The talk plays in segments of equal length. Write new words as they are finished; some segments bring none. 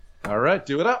right,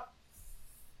 do it up.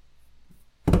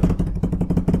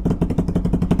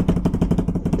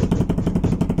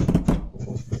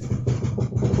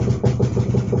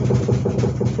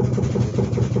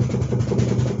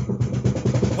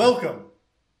 Welcome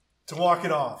to Walk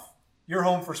It Off, your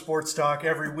home for sports talk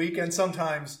every week and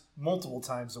sometimes multiple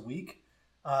times a week.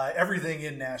 Everything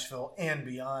in Nashville and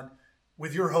beyond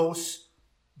with your hosts,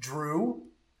 Drew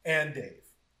and Dave.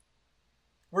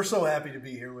 We're so happy to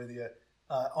be here with you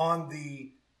on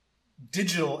the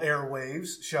digital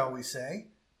airwaves, shall we say,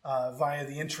 via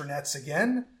the intranets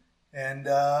again. And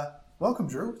welcome,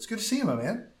 Drew. It's good to see you, my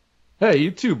man. Hey,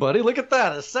 you too, buddy. Look at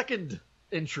that, a second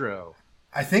intro.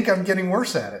 I think I'm getting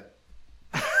worse at it.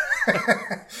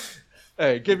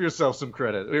 Hey, give yourself some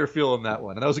credit. We were feeling that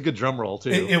one. And that was a good drum roll,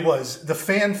 too. It was. The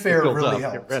fanfare really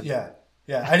helped. Yeah.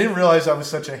 I didn't realize I was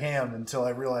such a ham until I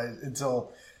realized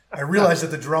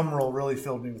that the drum roll really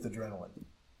filled me with adrenaline.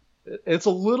 It's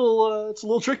a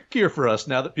little trickier for us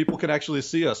now that people can actually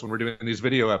see us when we're doing these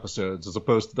video episodes as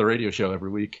opposed to the radio show every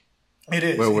week. It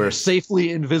is. Where we're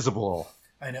safely invisible.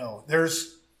 I know.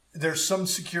 There's some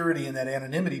security in that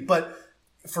anonymity, but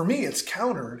for me, it's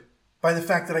countered by the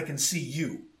fact that I can see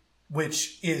you,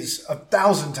 which is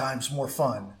 1,000 times more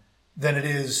fun than it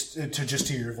is to just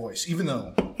hear your voice, even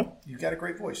though you've got a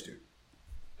great voice, dude.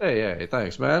 Hey,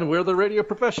 thanks, man. We're the radio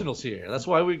professionals here. That's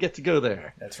why we get to go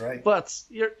there. That's right. But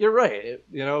you're right.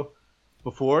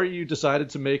 Before you decided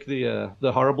to make the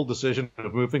horrible decision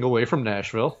of moving away from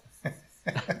Nashville.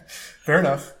 Fair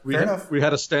enough. We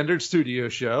had a standard studio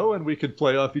show, and we could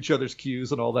play off each other's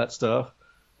cues and all that stuff.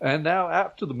 And now,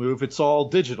 after the move, it's all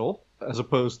digital, as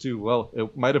opposed to, well,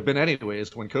 it might have been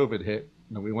anyways when COVID hit.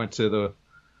 We went to the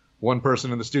one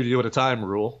person in the studio at a time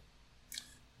rule.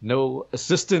 No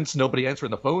assistants, nobody answering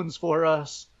the phones for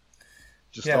us.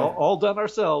 Just all done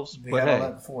ourselves. We but had hey, all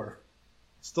that before.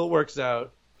 Still works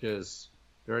out because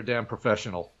you're a damn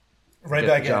professional. Right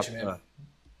back at you, man.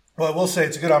 Well, I will say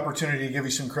it's a good opportunity to give you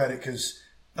some credit because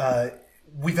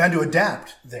we've had to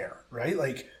adapt there, right?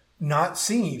 Like, not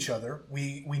seeing each other,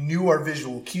 we knew our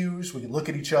visual cues. We could look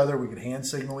at each other. We could hand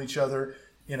signal each other.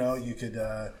 You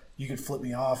could flip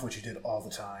me off, which you did all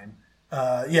the time.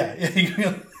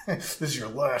 This is your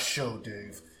last show,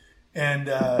 Dave, and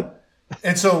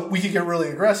so we could get really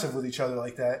aggressive with each other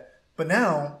like that. But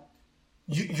now,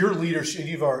 your leadership,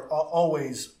 you've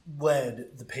always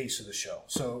led the pace of the show.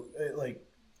 So,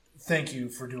 thank you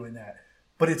for doing that.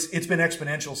 But it's been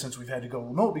exponential since we've had to go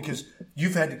remote because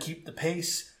you've had to keep the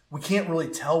pace. We can't really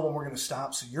tell when we're going to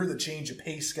stop. So you're the change of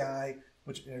pace guy,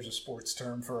 which there's a sports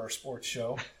term for our sports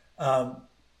show.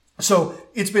 So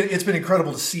it's been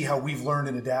incredible to see how we've learned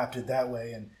and adapted that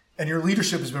way. And your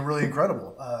leadership has been really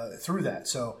incredible through that.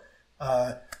 So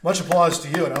much applause to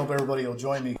you, and I hope everybody will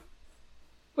join me.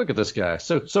 Look at this guy.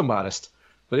 So modest.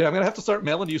 But yeah, I'm going to have to start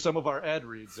mailing you some of our ad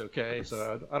reads, okay?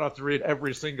 So I don't have to read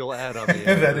every single ad on the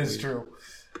air. That is true.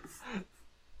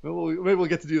 Maybe we'll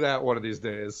get to do that one of these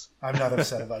days. I'm not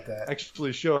upset about that.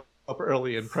 Actually show up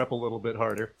early and prep a little bit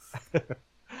harder.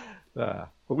 But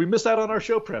we miss out on our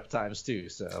show prep times too,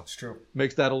 so it's true.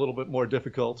 Makes that a little bit more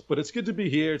difficult. But it's good to be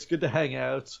here. It's good to hang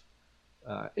out.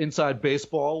 Inside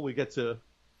baseball, we get to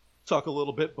talk a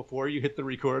little bit before you hit the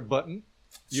record button.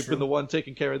 You've been the one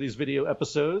taking care of these video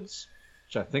episodes,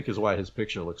 which I think is why his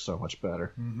picture looks so much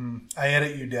better. Mm-hmm. I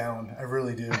edit you down. I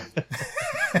really do.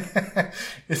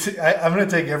 I'm going to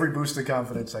take every boost of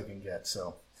confidence I can get.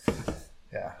 So,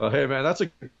 yeah. Well, hey, man, that's a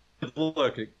good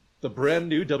look. The brand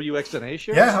new WXNA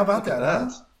show? Yeah, how about that? Huh?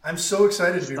 I'm so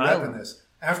excited to be repping this.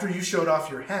 After you showed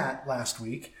off your hat last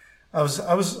week, I was,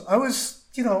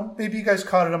 maybe you guys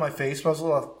caught it on my face, but I was a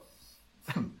little,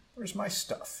 where's my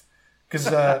stuff? Because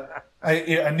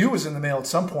I knew it was in the mail at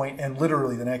some point, and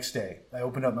literally the next day, I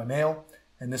opened up my mail,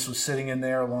 and this was sitting in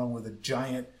there along with a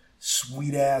giant,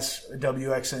 sweet-ass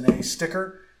WXNA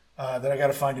sticker that I got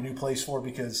to find a new place for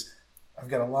because I've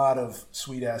got a lot of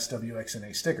sweet-ass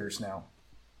WXNA stickers now.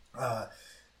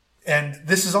 And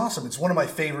this is awesome. It's one of my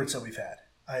favorites that we've had.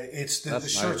 The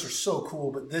shirts are so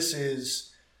cool, but this is...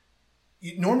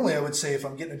 Normally, I would say if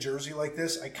I'm getting a jersey like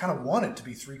this, I kind of want it to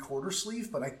be 3/4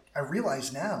 sleeve, but I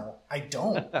realize now I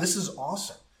don't. This is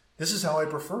awesome. This is how I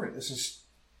prefer it. This is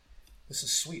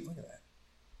sweet. Look at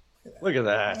that. Look at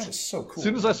that. That is so cool. As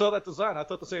soon as I saw that design, I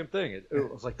thought the same thing. I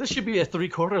was like, this should be a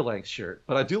 3/4 length shirt,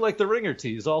 but I do like the ringer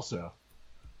tees also.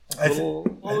 A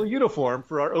little uniform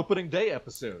for our opening day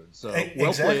episode. So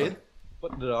well played,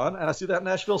 putting it on, and I see that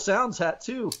Nashville Sounds hat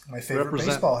too. My favorite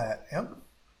baseball hat. Yep.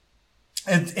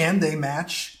 And they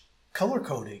match color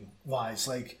coding wise,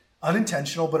 like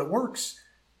unintentional, but it works.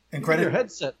 And credit your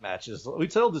headset matches. We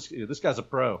tell this guy's a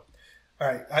pro. All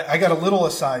right, I got a little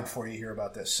aside for you here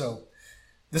about this. So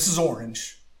this is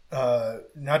orange.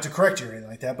 Not to correct you or anything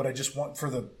like that, but I just want for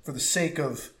the sake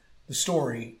of the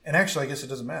story, and actually I guess it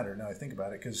doesn't matter now I think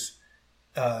about it, because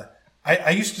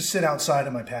I used to sit outside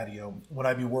on my patio when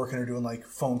I'd be working or doing like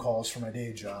phone calls for my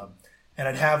day job, and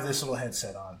I'd have this little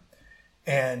headset on,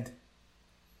 and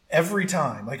every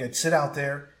time, like, I'd sit out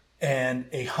there and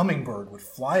a hummingbird would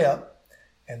fly up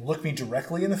and look me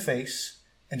directly in the face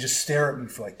and just stare at me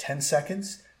for like 10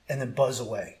 seconds and then buzz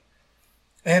away.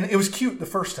 And it was cute the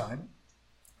first time.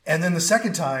 And then the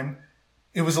second time,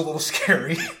 it was a little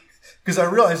scary because I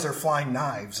realized they're flying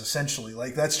knives, essentially.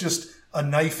 Like, that's just a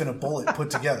knife and a bullet put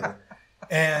together.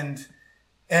 And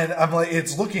I'm like,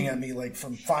 it's looking at me like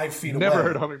from 5 feet away. Never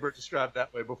heard a hummingbird described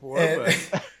that way before.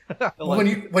 But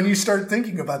when you start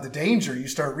thinking about the danger, you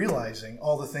start realizing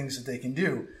all the things that they can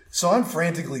do. So I'm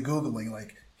frantically Googling,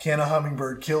 like, can a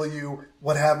hummingbird kill you?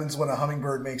 What happens when a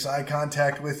hummingbird makes eye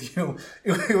contact with you?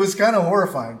 It was kind of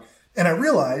horrifying. And I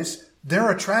realized they're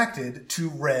attracted to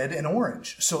red and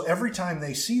orange. So every time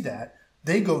they see that,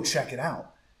 they go check it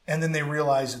out. And then they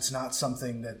realize it's not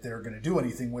something that they're going to do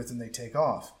anything with, and they take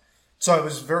off. So I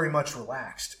was very much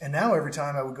relaxed. And now every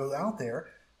time I would go out there,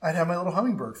 I'd have my little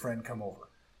hummingbird friend come over.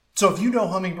 So if you know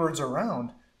hummingbirds are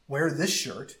around, wear this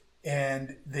shirt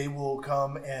and they will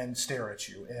come and stare at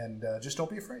you. And just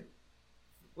don't be afraid.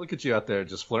 Look at you out there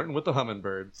just flirting with the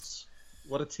hummingbirds.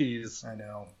 What a tease. I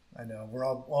know. We're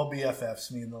all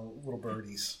BFFs, me and the little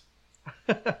birdies.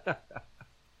 But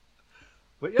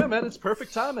yeah, man, it's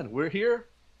perfect timing. We're here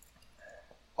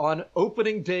on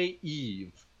opening day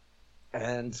eve.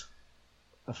 And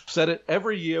I've said it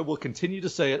every year. We'll continue to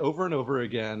say it over and over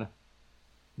again.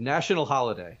 National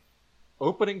holiday.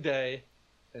 Opening day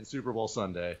and Super Bowl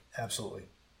Sunday. Absolutely.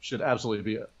 Should absolutely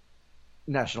be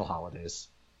national holidays.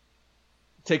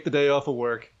 Take the day off of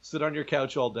work. Sit on your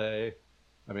couch all day.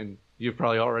 I mean, you've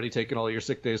probably already taken all your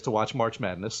sick days to watch March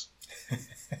Madness.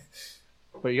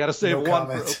 But you got to save one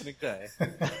for opening day.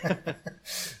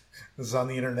 This is on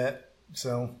the internet,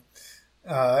 so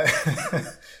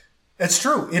it's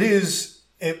true. It is.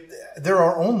 There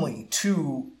are only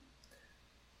two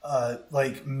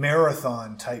like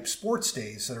marathon type sports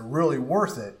days that are really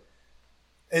worth it.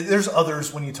 There's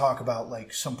others when you talk about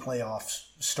like some playoffs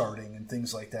starting and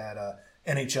things like that.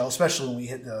 NHL, especially when we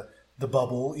hit the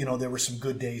bubble, there were some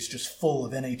good days just full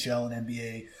of NHL and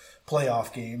NBA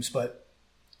playoff games, but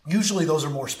usually those are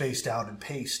more spaced out and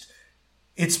paced.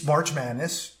 It's March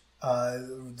Madness,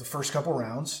 the first couple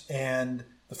rounds, and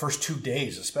the first 2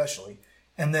 days especially,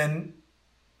 and then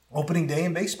opening day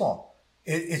in baseball.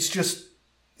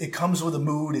 It comes with a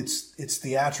mood. It's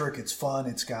theatric. It's fun.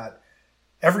 It's got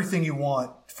everything you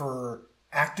want for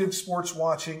active sports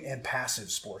watching and passive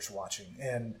sports watching.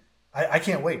 And I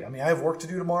can't wait. I mean, I have work to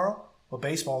do tomorrow, but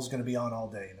baseball is going to be on all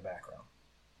day in the background.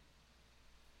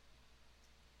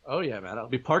 Oh, yeah, man. I'll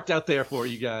be parked out there for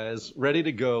you guys, ready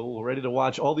to go, ready to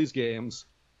watch all these games.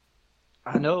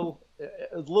 I know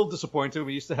a little disappointed.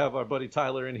 We used to have our buddy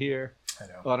Tyler in here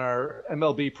on our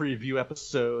MLB preview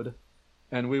episode,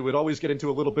 and we would always get into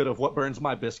a little bit of what burns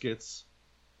my biscuits,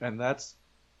 and that's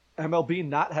MLB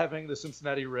not having the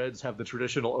Cincinnati Reds have the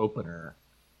traditional opener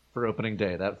for opening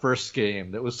day, that first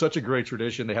game. That was such a great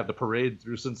tradition. They have the parade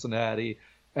through Cincinnati,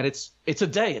 and it's a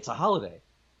day. It's a holiday.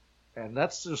 And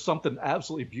that's just something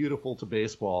absolutely beautiful to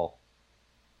baseball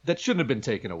that shouldn't have been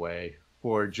taken away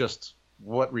for just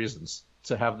what reasons?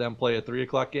 To have them play a 3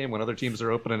 o'clock game when other teams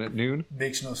are opening at noon?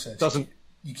 Makes no sense.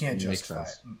 You can't justify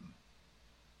it.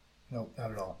 No,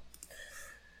 not at all.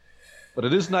 But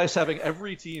it is nice having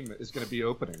every team is going to be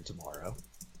opening tomorrow.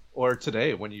 Or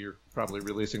today when you're probably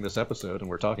releasing this episode and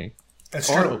we're talking. That's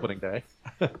on true. Opening day.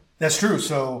 That's true.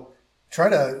 So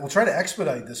we'll try to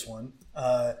expedite this one.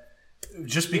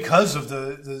 Just because of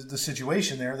the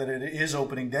situation there that it is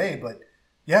opening day. But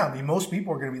yeah, I mean, most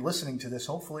people are going to be listening to this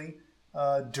hopefully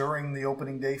during the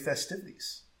opening day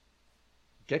festivities.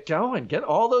 Get going. Get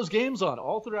all those games on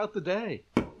all throughout the day.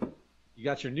 You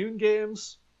got your noon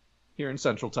games here in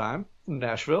Central Time from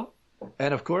Nashville.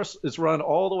 And, of course, it's run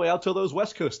all the way out to those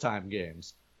West Coast time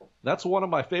games. That's one of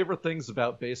my favorite things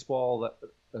about baseball.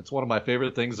 That's one of my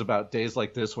favorite things about days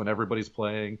like this when everybody's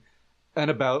playing. And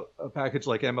about a package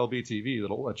like MLB TV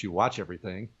that'll let you watch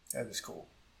everything. That is cool.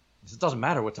 It doesn't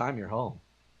matter what time you're home.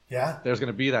 Yeah. There's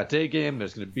going to be that day game.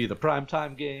 There's going to be the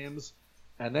primetime games.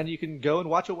 And then you can go and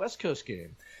watch a West Coast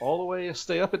game all the way,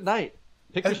 stay up at night.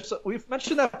 We've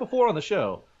mentioned that before on the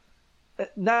show.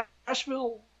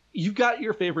 Nashville, you've got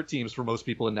your favorite teams for most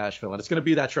people in Nashville, and it's going to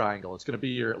be that triangle. It's going to be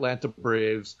your Atlanta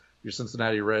Braves, your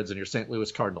Cincinnati Reds, and your St.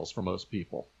 Louis Cardinals for most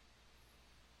people.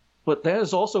 But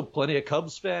there's also plenty of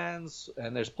Cubs fans,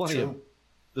 and there's plenty of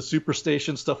the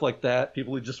Superstation, stuff like that.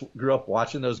 People who just grew up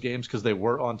watching those games because they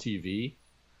were on TV.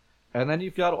 And then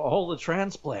you've got all the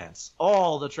transplants,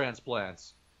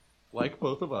 like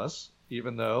both of us,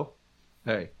 even though,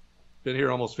 hey, been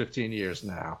here almost 15 years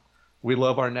now. We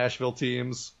love our Nashville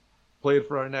teams, played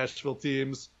for our Nashville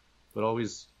teams, but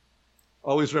always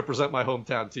represent my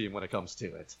hometown team when it comes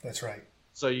to it. That's right.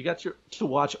 So you got to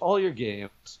watch all your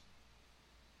games,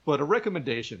 but a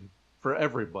recommendation for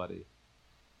everybody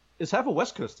is have a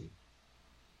West Coast team.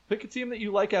 Pick a team that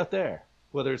you like out there,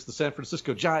 whether it's the San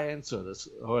Francisco Giants or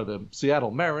the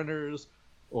Seattle Mariners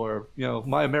or,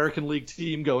 my American League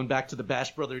team going back to the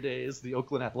Bash Brother days, the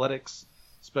Oakland Athletics,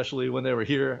 especially when they were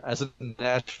here as a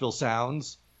Nashville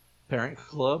Sounds parent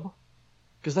club.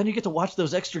 Because then you get to watch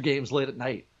those extra games late at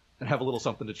night and have a little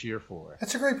something to cheer for.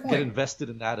 That's a great point. Get invested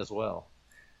in that as well.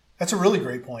 That's a really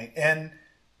great point. And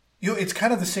it's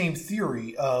kind of the same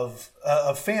theory of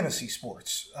fantasy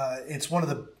sports. It's one of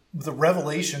the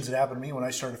revelations that happened to me when I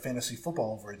started fantasy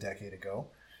football over a decade ago.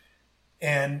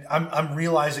 And I'm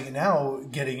realizing it now,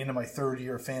 getting into my third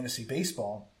year of fantasy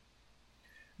baseball,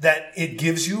 that it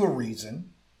gives you a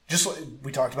reason, just like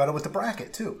we talked about it with the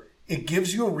bracket too. It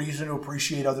gives you a reason to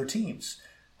appreciate other teams.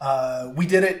 We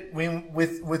did it with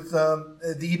the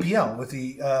EPL, with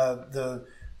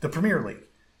the Premier League.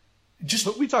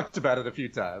 But we talked about it a few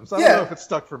times. I don't know if it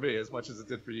stuck for me as much as it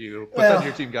did for you. But then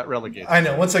your team got relegated. I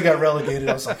know. Once I got relegated,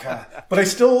 I was like, But I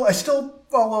still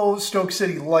follow Stoke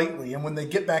City lightly, and when they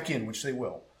get back in, which they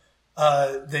will,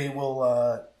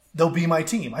 they'll be my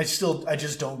team. I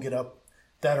just don't get up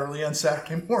that early on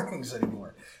Saturday mornings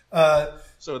anymore.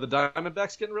 So are the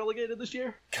Diamondbacks getting relegated this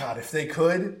year? God, if they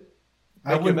could,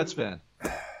 I would. Make you a Mets fan.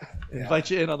 Invite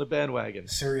you in on the bandwagon.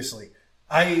 Seriously,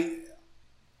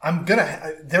 I'm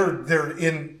gonna. They're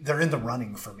in the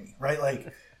running for me, right?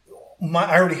 Like,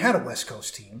 I already had a West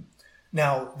Coast team.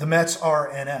 Now the Mets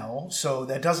are NL, so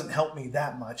that doesn't help me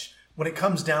that much. When it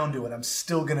comes down to it, I'm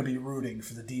still going to be rooting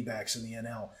for the D-backs in the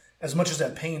NL. As much as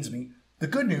that pains me, the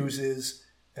good news is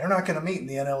they're not going to meet in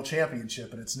the NL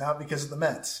championship, and it's not because of the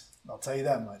Mets. I'll tell you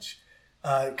that much.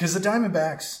 Because the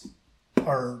Diamondbacks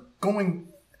are going.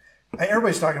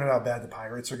 Everybody's talking about how bad the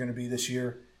Pirates are going to be this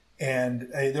year. And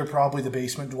they're probably the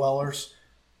basement dwellers.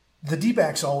 The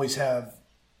D-backs always have,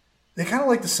 they kind of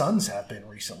like the Suns have been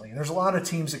recently. And there's a lot of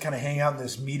teams that kind of hang out in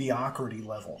this mediocrity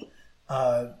level.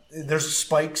 There's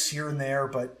spikes here and there,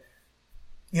 but,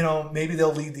 maybe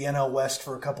they'll lead the NL West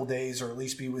for a couple days or at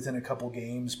least be within a couple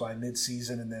games by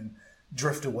midseason and then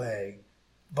drift away.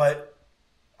 But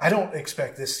I don't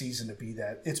expect this season to be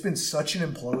that. It's been such an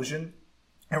implosion,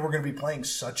 and we're going to be playing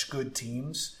such good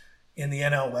teams in the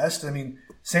NL West. I mean,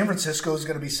 San Francisco is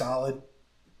going to be solid.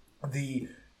 The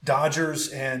Dodgers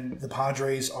and the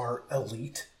Padres are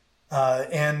elite.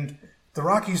 And the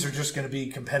Rockies are just going to be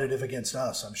competitive against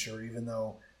us, I'm sure, even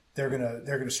though they're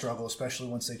going to struggle, especially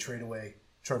once they trade away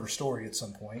Trevor Story at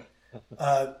some point.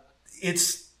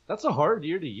 That's a hard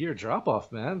year-to-year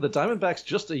drop-off, man. The Diamondbacks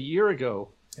just a year ago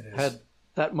had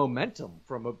that momentum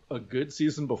from a good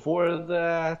season before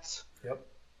that. Yep.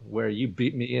 Where you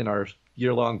beat me in our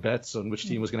year-long bets on which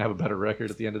team was going to have a better record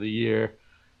at the end of the year.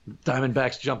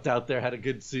 Diamondbacks jumped out there, had a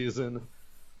good season,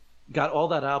 got all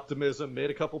that optimism, made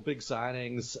a couple big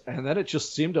signings, and then it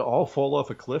just seemed to all fall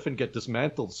off a cliff and get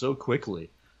dismantled so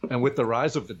quickly. And with the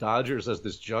rise of the Dodgers as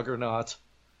this juggernaut,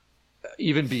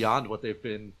 even beyond what they've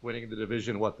been winning the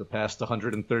division, the past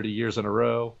 130 years in a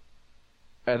row,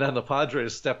 and then the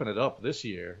Padres stepping it up this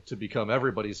year to become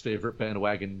everybody's favorite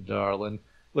bandwagon darling.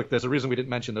 Look, there's a reason we didn't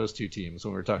mention those two teams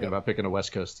when we were talking about picking a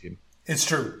West Coast team. It's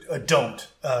true. Don't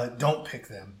pick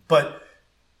them. But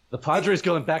the Padres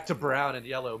going back to brown and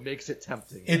yellow makes it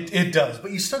tempting. It does,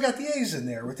 but you still got the A's in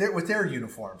there with their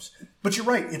uniforms. But you're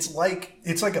right. It's like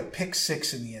a pick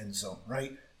six in the end zone,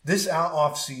 right? This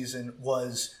off season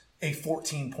was a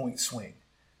 14-point swing.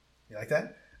 You like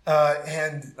that?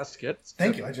 And that's good.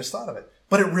 Thank you. I just thought of it.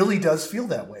 But it really does feel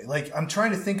that way. Like, I'm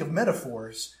trying to think of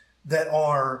metaphors that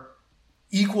are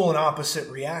equal and opposite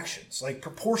reactions, like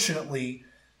proportionately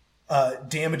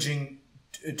damaging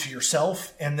to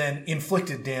yourself and then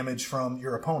inflicted damage from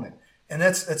your opponent. And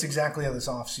that's exactly how this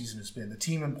offseason has been. The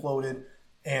team imploded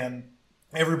and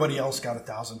everybody else got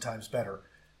 1,000 times better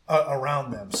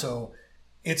around them. So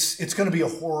it's going to be a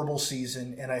horrible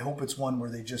season, and I hope it's one where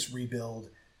they just rebuild.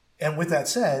 And with that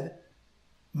said,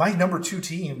 my number two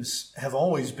teams have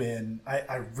always been,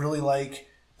 I really like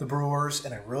the Brewers,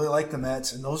 and I really like the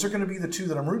Mets, and those are going to be the two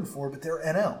that I'm rooting for, but they're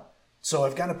NL. So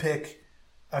I've got to pick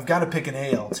an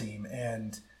AL team,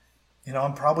 and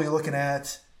I'm probably looking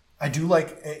at, I do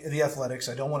like the Athletics.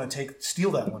 I don't want to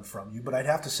steal that one from you, but I'd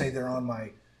have to say they're on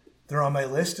my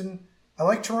list, and I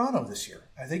like Toronto this year.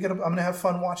 I think I'm going to have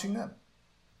fun watching them.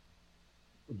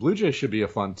 The Blue Jays should be a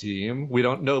fun team. We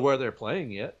don't know where they're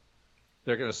playing yet.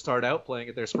 They're going to start out playing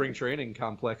at their spring training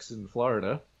complex in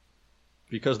Florida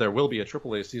because there will be a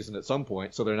AAA season at some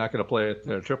point, so they're not going to play at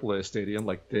their AAA stadium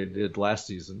like they did last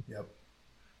season. Yep.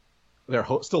 They're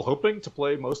still hoping to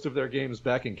play most of their games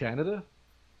back in Canada,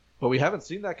 but we haven't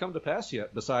seen that come to pass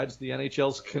yet. Besides the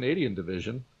NHL's Canadian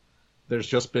division, there's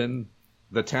just been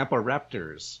the Tampa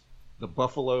Raptors, the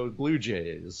Buffalo Blue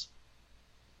Jays,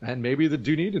 and maybe the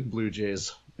Dunedin Blue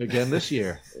Jays again this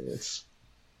year. It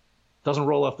doesn't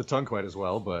roll off the tongue quite as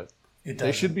well, but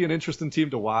they should be an interesting team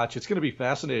to watch. It's going to be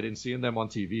fascinating seeing them on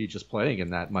TV just playing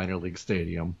in that minor league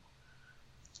stadium.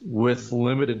 With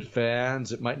limited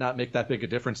fans, it might not make that big a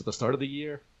difference at the start of the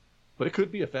year, but it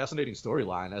could be a fascinating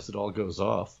storyline as it all goes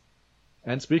off.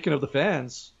 And speaking of the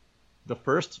fans, the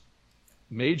first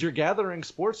major gathering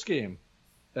sports game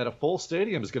at a full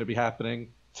stadium is going to be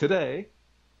happening today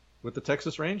with the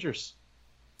Texas Rangers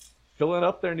filling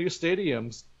up their new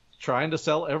stadiums, trying to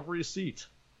sell every seat.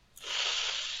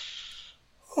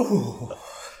 Ooh.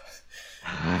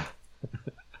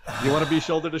 You want to be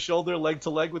shoulder to shoulder, leg to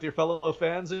leg with your fellow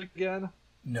fans again?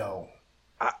 No.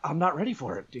 I'm not ready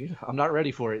for it, dude. I'm not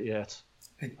ready for it yet.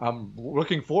 I'm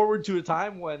looking forward to a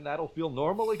time when that'll feel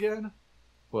normal again,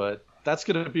 but that's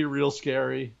going to be real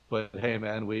scary. But hey,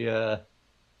 man, we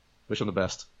wish them the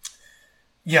best.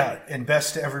 Yeah, and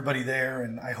best to everybody there.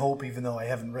 And I hope, even though I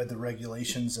haven't read the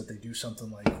regulations, that they do something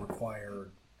like require,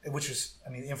 which is, I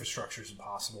mean, infrastructure is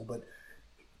impossible, but,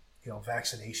 you know,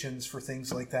 vaccinations for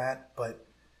things like that. But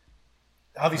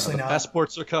obviously not.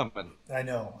 Passports are coming. I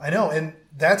know. And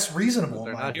that's reasonable.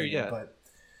 They're in my not here opinion, yet.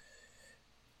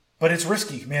 But it's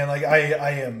risky, man. Like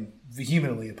I am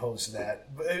vehemently opposed to that.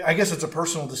 I guess it's a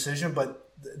personal decision,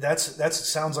 but that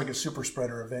sounds like a super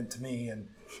spreader event to me. And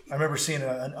I remember seeing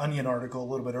an Onion article a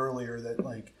little bit earlier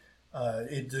that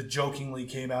it jokingly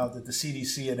came out that the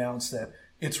CDC announced that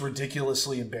it's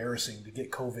ridiculously embarrassing to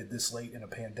get COVID this late in a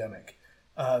pandemic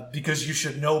because you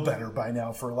should know better by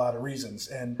now for a lot of reasons,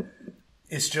 and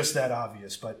it's just that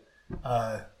obvious. But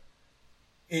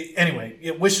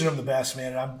anyway, wishing them the best,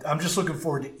 man. I'm just looking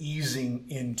forward to easing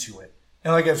into it.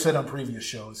 And like I've said on previous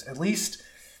shows, at least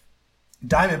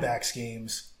Diamondbacks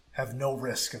games have no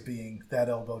risk of being that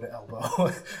elbow to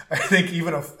elbow. I think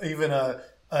even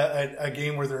a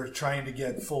game where they're trying to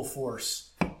get full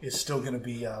force is still going to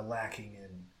be lacking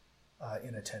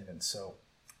in attendance. So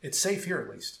it's safe here at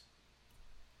least.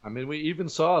 I mean, we even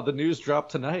saw the news drop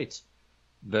tonight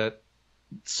that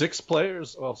 6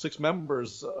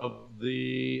 members of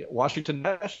the Washington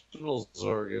Nationals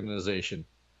organization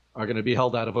are going to be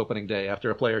held out of opening day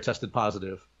after a player tested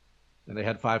positive, and they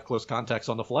had 5 close contacts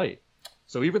on the flight.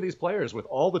 So even these players, with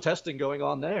all the testing going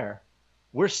on there,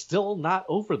 we're still not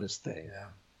over this thing.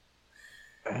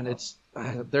 Yeah. And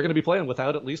they're going to be playing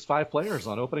without at least 5 players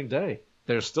on opening day.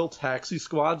 There's still taxi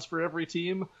squads for every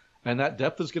team, and that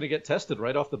depth is going to get tested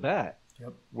right off the bat.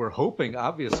 Yep. We're hoping,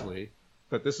 obviously,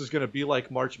 that this is going to be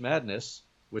like March Madness,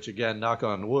 which, again, knock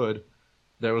on wood,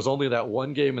 there was only that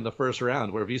one game in the first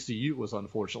round where VCU was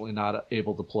unfortunately not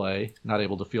able to play, not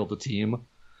able to field the team.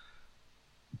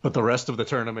 But the rest of the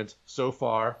tournament so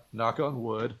far, knock on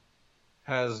wood,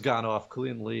 has gone off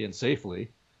cleanly and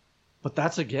safely. But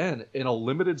that's, again, in a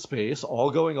limited space,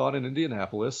 all going on in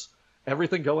Indianapolis,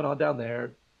 everything going on down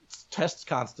there, tests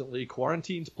constantly,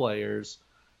 quarantines players.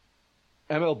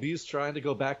 MLB's trying to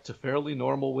go back to fairly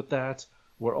normal with that.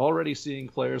 We're already seeing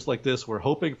players like this. We're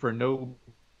hoping for no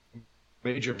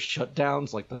major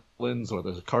shutdowns like the Twins or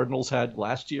the Cardinals had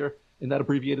last year in that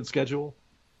abbreviated schedule.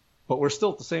 But we're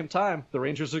still, at the same time, the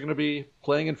Rangers are going to be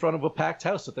playing in front of a packed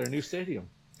house at their new stadium.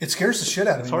 It scares the shit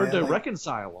out of me. It's hard to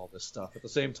reconcile all this stuff at the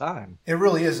same time. It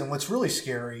really is. And what's really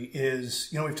scary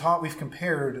is, we've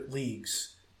compared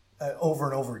leagues over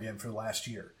and over again for the last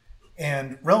year.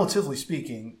 And relatively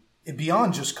speaking,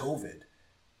 beyond just COVID,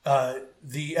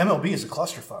 the MLB is a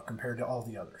clusterfuck compared to all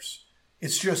the others.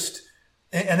 It's just,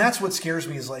 and that's what scares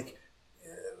me is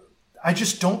I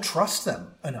just don't trust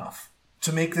them enough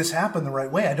to make this happen the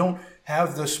right way. I don't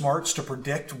have the smarts to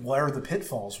predict where the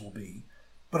pitfalls will be,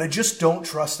 but I just don't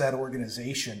trust that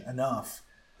organization enough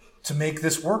to make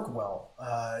this work well.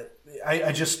 I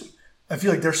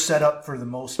feel like they're set up for the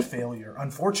most failure,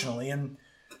 unfortunately. And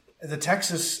the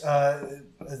Texas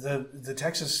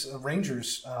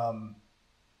Rangers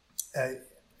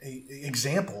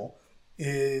example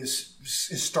is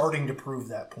starting to prove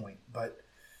that point. But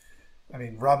I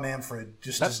mean, Rob Manfred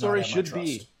just does not have my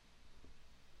trust.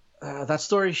 That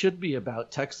story should be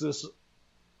about Texas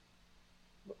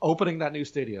opening that new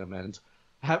stadium and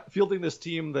fielding this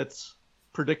team that's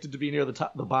predicted to be near the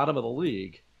bottom of the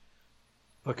league,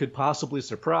 but could possibly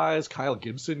surprise. Kyle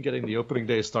Gibson getting the opening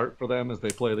day start for them as they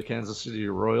play the Kansas City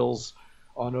Royals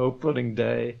on opening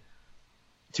day.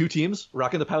 Two teams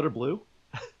rocking the powder blue.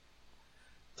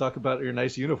 Talk about your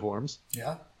nice uniforms.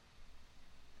 Yeah.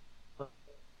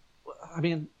 I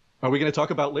mean, are we going to talk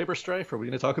about labor strife? Are we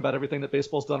going to talk about everything that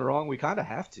baseball's done wrong? We kind of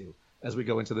have to as we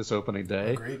go into this opening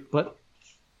day. Agreed. But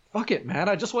fuck it, man.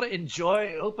 I just want to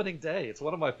enjoy opening day. It's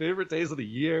one of my favorite days of the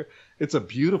year. It's a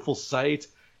beautiful sight.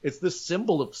 It's this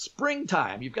symbol of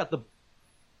springtime. You've got the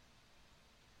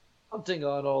hunting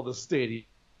on all the stadium.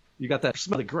 You got that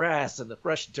smell of the grass and the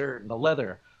fresh dirt and the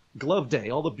leather. Glove day,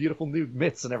 all the beautiful new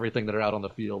mitts and everything that are out on the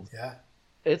field. Yeah.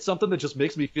 It's something that just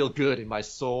makes me feel good in my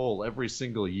soul every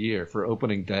single year for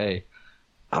opening day.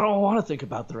 I don't want to think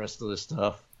about the rest of this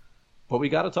stuff, but we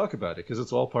got to talk about it because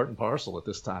it's all part and parcel at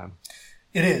this time.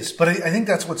 It is, but I think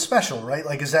that's what's special, right?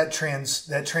 Like, is that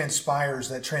transpires,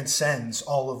 that transcends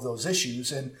all of those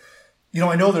issues. And,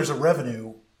 I know there's a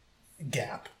revenue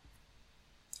gap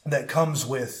that comes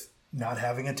with not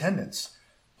having attendance,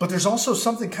 but there's also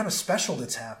something kind of special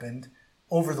that's happened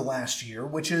over the last year,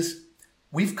 which is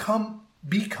we've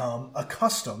become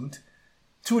accustomed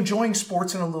to enjoying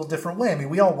sports in a little different way. I mean,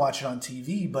 we all watch it on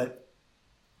TV, but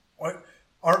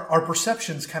our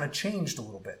perceptions kind of changed a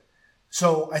little bit.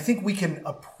 So I think we can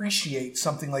appreciate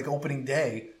something like opening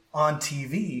day on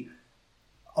TV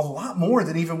a lot more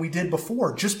than even we did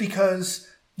before, just because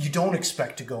you don't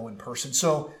expect to go in person.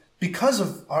 So because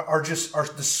of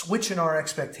the switch in our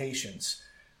expectations,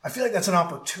 I feel like that's an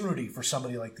opportunity for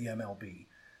somebody like the MLB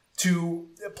to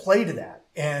play to that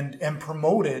and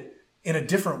promote it in a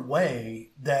different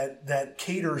way that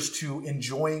caters to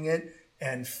enjoying it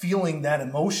and feeling that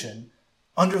emotion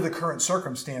under the current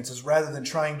circumstances rather than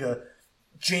trying to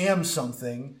jam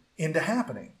something into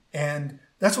happening. And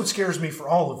that's what scares me for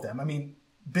all of them. I mean,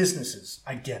 businesses,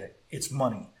 I get it. It's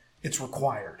money. It's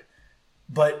required.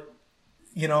 But,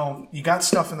 you got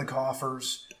stuff in the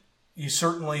coffers. There's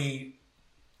certainly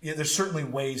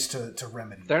ways to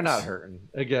remedy They're this. not hurting.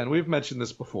 Again, we've mentioned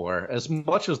this before. As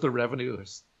much as the revenue,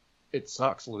 it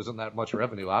sucks losing that much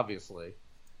revenue, obviously.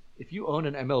 If you own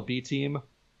an MLB team,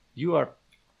 you are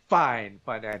fine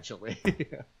financially.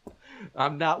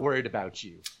 I'm not worried about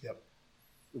you. Yep.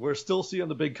 We're still seeing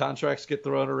the big contracts get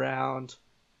thrown around.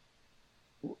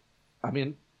 I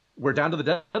mean, we're down to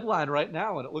the deadline right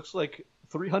now, and it looks like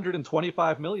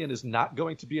 $325 million is not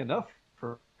going to be enough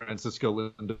for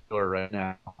Francisco Lindor right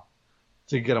now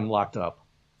to get him locked up.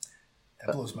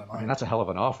 That blows my mind. I mean, that's a hell of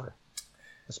an offer,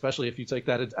 especially if you take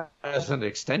that as an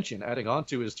extension, adding on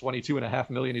to his $22.5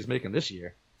 million he's making this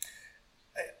year.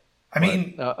 I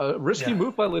mean, a risky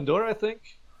move by Lindor, I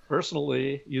think.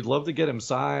 Personally, you'd love to get him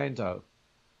signed.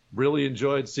 Really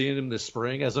enjoyed seeing him this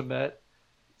spring as a Met.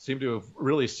 Seemed to have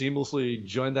really seamlessly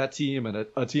joined that team, and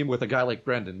a team with a guy like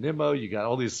Brandon Nimmo. You got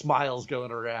all these smiles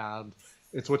going around.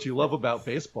 It's what you love about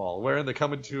baseball. Wearing the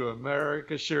Coming to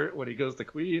America shirt when he goes to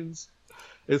Queens.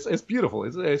 It's beautiful.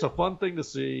 It's a fun thing to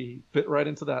see. Fit right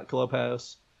into that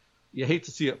clubhouse. You hate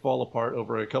to see it fall apart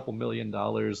over a couple $1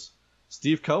 million.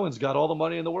 Steve Cohen's got all the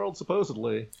money in the world,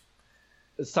 supposedly.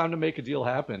 It's time to make a deal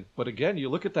happen. But again, you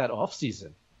look at that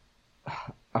offseason.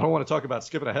 I don't want to talk about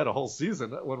skipping ahead a whole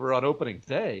season when we're on opening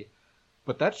day,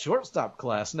 but that shortstop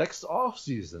class next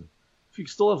offseason, if you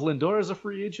still have Lindor as a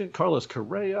free agent, Carlos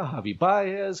Correa, Javi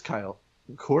Baez,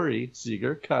 Corey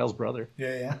Seager, Kyle's brother.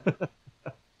 Yeah.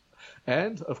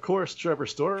 And, of course, Trevor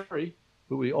Story,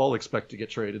 who we all expect to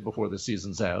get traded before the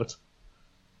season's out.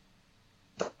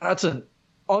 That's an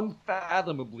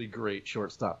unfathomably great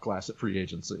shortstop class at free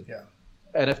agency. Yeah.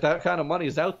 And if that kind of money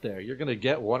is out there, you're going to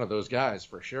get one of those guys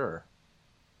for sure.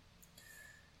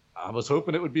 I was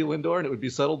hoping it would be Lindor and it would be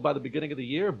settled by the beginning of the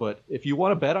year, but if you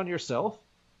want to bet on yourself,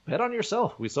 bet on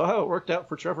yourself. We saw how it worked out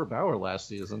for Trevor Bauer last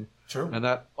season. True. And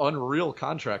that unreal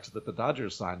contract that the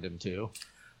Dodgers signed him to.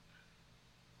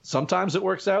 Sometimes it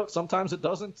works out, sometimes it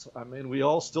doesn't. I mean, we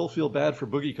all still feel bad for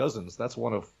Boogie Cousins. That's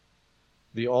one of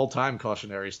the all-time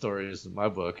cautionary stories in my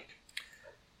book.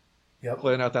 Yep.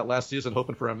 Playing out that last season,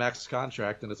 hoping for a max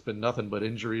contract, and it's been nothing but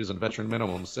injuries and veteran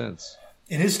minimums since.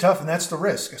 It is tough, and that's the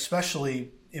risk,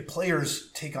 especially if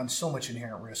players take on so much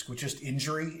inherent risk with just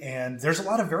injury, and there's a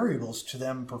lot of variables to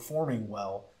them performing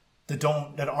well that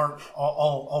aren't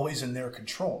always in their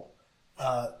control.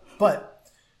 But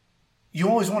you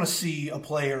always want to see a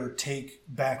player take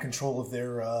back control of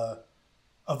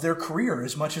their career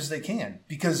as much as they can,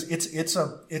 because it's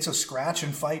a scratch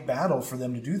and fight battle for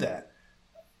them to do that.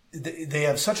 They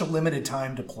have such a limited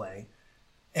time to play,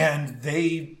 and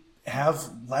they have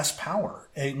less power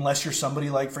unless you're somebody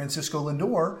like Francisco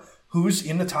Lindor, who's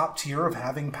in the top tier of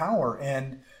having power.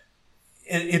 And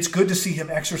it's good to see him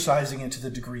exercising it to the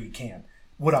degree he can.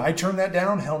 Would I turn that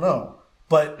down? Hell no.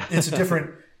 But it's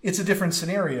a different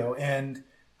scenario. And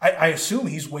I assume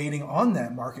he's waiting on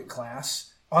that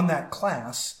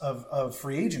class of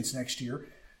free agents next year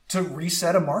to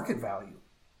reset a market value,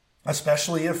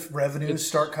 especially if revenues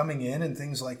start coming in and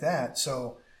things like that.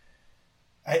 So,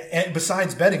 and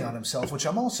besides betting on himself, which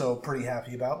I'm also pretty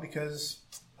happy about because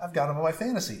I've got him on my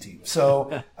fantasy team.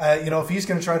 So, if he's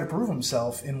going to try to prove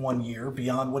himself in 1 year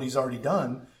beyond what he's already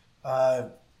done, might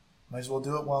as well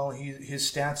do it while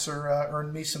his stats are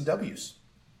earning me some W's.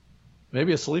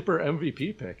 Maybe a sleeper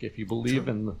MVP pick if you believe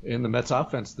in the Mets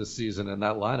offense this season in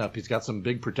that lineup. He's got some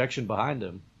big protection behind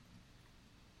him.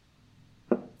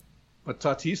 But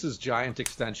Tatis's giant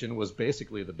extension was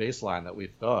basically the baseline that we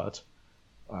thought.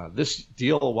 This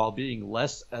deal, while being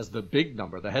less as the big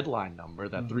number, the headline number,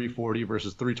 that 340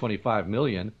 versus 325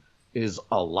 million, is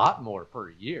a lot more per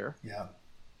year. Yeah.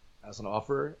 As an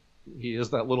offer, he is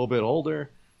that little bit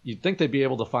older. You'd think they'd be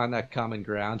able to find that common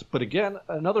ground. But again,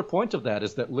 another point of that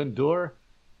is that Lindor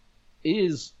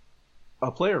is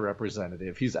a player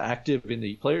representative. He's active in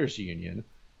the players' union.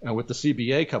 And with the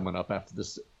CBA coming up after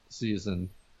this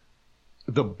season,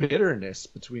 the bitterness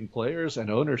between players and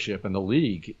ownership in the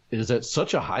league is at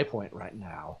such a high point right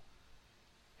now.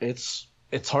 It's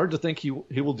hard to think he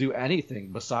will do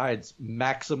anything besides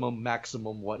maximum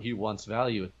what he wants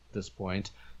value at this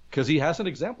point, because he has an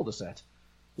example to set.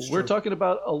 We're talking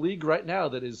about a league right now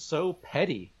that is so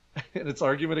petty in its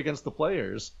argument against the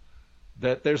players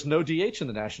that there's no DH in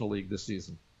the National League this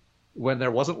season, when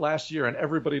there wasn't last year, and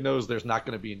everybody knows there's not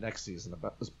going to be next season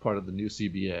as part of the new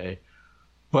CBA.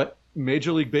 But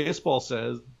Major League Baseball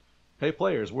says, hey,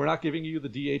 players, we're not giving you the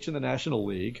DH in the National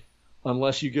League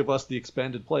unless you give us the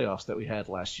expanded playoffs that we had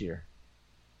last year.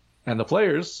 And the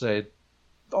players say,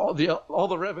 all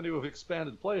the revenue of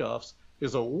expanded playoffs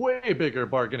is a way bigger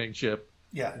bargaining chip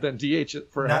than DH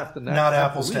for half the National League. Not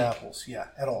apples to apples,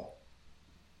 at all.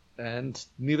 And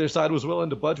neither side was willing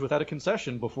to budge without a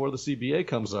concession before the CBA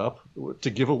comes up to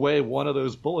give away one of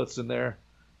those bullets in their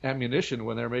ammunition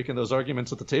when they're making those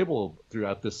arguments at the table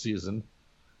throughout this season.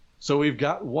 So we've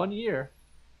got 1 year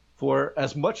for,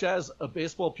 as much as a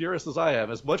baseball purist as I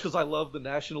am, as much as I love the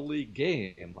National League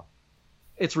game,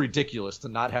 it's ridiculous to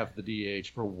not have the DH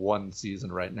for one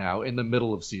season right now in the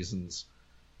middle of seasons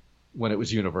when it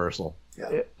was universal.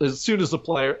 Yeah. As soon as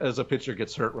a pitcher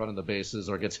gets hurt running the bases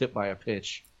or gets hit by a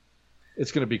pitch,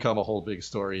 it's going to become a whole big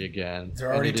story again.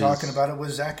 They're already talking about it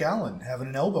with Zach Allen having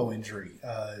an elbow injury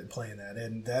playing that,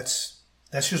 and that's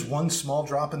just one small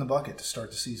drop in the bucket to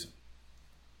start the season.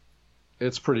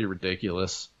 It's pretty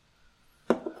ridiculous.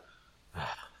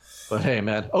 But hey,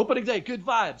 man, opening day, good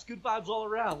vibes all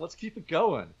around. Let's keep it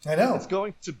going. I know. It's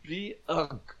going to be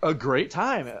a great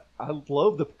time. I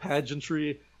love the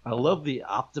pageantry. I love the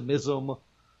optimism.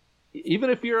 Even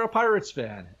if you're a Pirates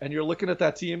fan and you're looking at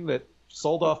that team that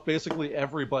sold off basically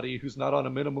everybody who's not on a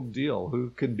minimum deal, who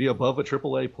can be above a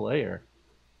AAA player,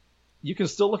 you can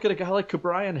still look at a guy like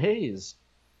Ke'Bryan Hayes,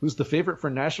 who's the favorite for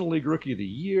National League Rookie of the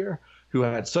Year, who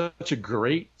had such a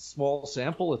great small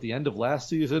sample at the end of last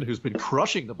season, who's been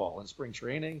crushing the ball in spring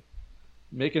training,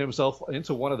 making himself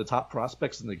into one of the top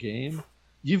prospects in the game.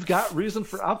 You've got reason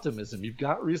for optimism. You've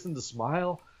got reason to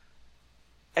smile.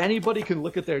 Anybody can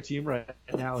look at their team right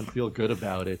now and feel good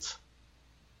about it,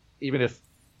 even if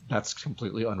that's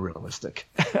completely unrealistic,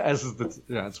 as is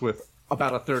it's with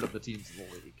about a third of the teams in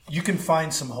the league. You can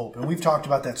find some hope, and we've talked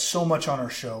about that so much on our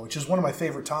show, which is one of my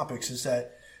favorite topics, is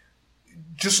that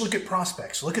just look at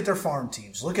prospects, look at their farm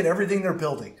teams, look at everything they're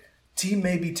building. Team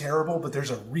may be terrible, but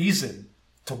there's a reason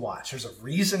to watch. There's a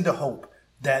reason to hope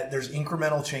that there's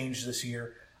incremental change this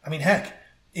year. I mean, heck,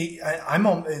 I'm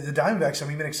on the Diamondbacks.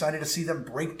 I'm even excited to see them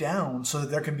break down so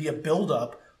that there can be a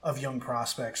buildup of young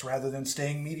prospects rather than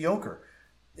staying mediocre.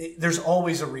 There's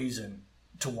always a reason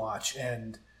to watch,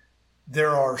 and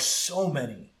there are so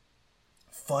many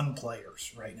fun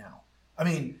players right now. I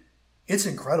mean, it's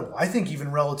incredible. I think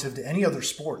even relative to any other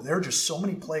sport, there are just so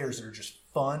many players that are just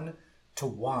fun to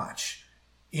watch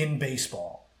in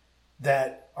baseball,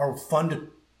 that are fun to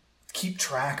keep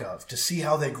track of, to see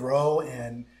how they grow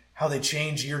and how they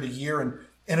change year to year.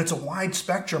 And it's a wide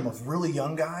spectrum of really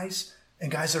young guys and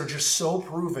guys that are just so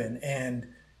proven and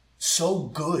so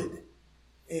good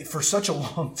for such a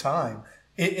long time.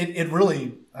 It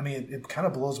really, I mean, it kind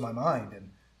of blows my mind.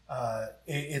 And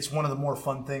it's one of the more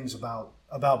fun things about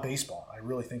baseball. I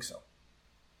really think so.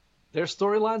 There's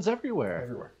storylines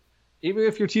everywhere. Even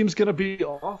if your team's going to be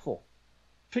awful,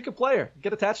 pick a player,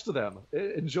 get attached to them,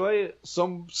 enjoy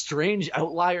some strange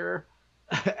outlier.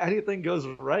 Anything goes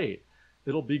right.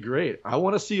 It'll be great. I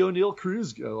want to see O'Neal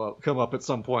Cruz come up at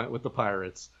some point with the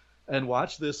Pirates and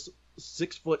watch this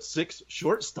 6'6"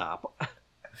 shortstop.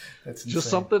 That's just insane.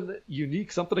 something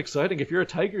unique, something exciting. If you're a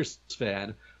Tigers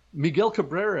fan, Miguel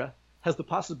Cabrera has the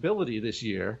possibility this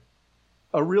year,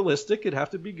 a realistic, it'd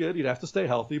have to be good, you'd have to stay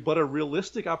healthy, but a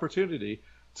realistic opportunity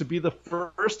to be the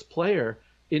first player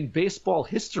in baseball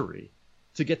history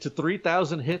to get to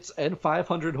 3,000 hits and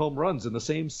 500 home runs in the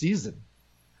same season.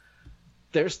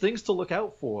 There's things to look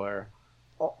out for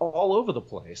all over the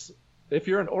place. If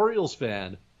you're an Orioles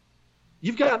fan,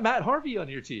 you've got Matt Harvey on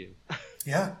your team.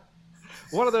 Yeah.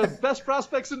 One of the best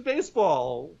prospects in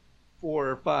baseball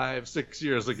 4, 5, 6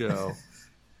 years ago.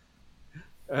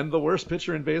 And the worst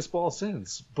pitcher in baseball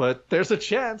since. But there's a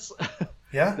chance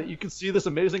that you can see this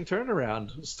amazing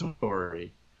turnaround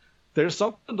story. There's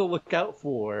something to look out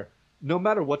for no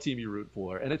matter what team you root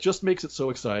for. And it just makes it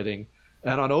so exciting.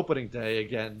 And on opening day,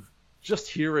 again, just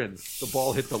hearing the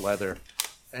ball hit the leather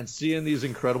and seeing these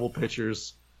incredible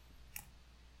pitchers.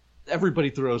 Everybody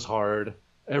throws hard.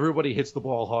 Everybody hits the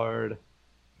ball hard.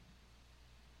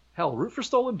 Hell, root for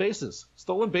stolen bases.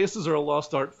 Stolen bases are a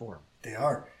lost art form. They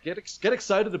are. Get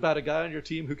excited about a guy on your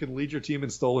team who can lead your team in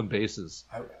stolen bases.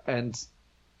 And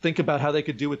think about how they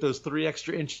could do with those 3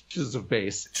 extra inches of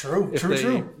base. True.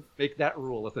 Make that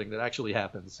rule a thing that actually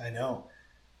happens. I know.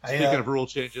 Speaking of rule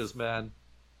changes, man,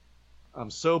 I'm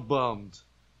so bummed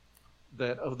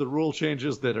that of the rule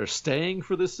changes that are staying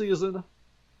for this season,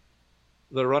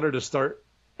 the runner to start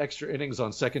extra innings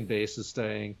on second base is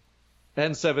staying,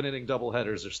 and 7-inning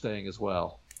doubleheaders are staying as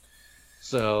well.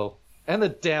 So, and the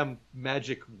damn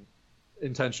magic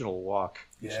intentional walk,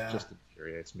 which just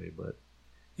infuriates me. But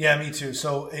yeah, me too.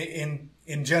 So in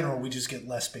general, we just get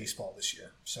less baseball this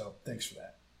year. So thanks for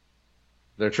that.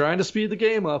 They're trying to speed the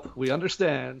game up. We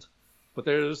understand, but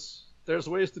there's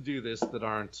ways to do this that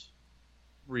aren't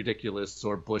ridiculous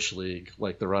or bush league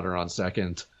like the runner on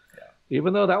second. Yeah.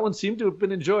 Even though that one seemed to have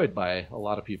been enjoyed by a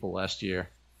lot of people last year.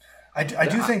 I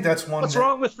do think that's one. What's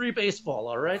wrong with free baseball?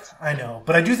 All right. I know,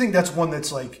 but I do think that's one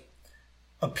that's like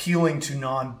appealing to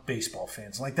non-baseball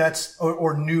fans, like that's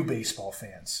or new baseball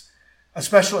fans,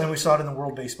 especially. And we saw it in the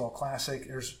World Baseball Classic.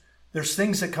 There's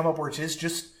things that come up where it is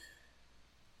just,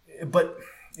 but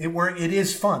where it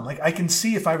is fun. Like I can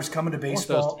see if I was coming to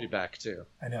baseball. I want those to be back too.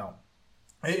 I know.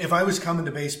 If I was coming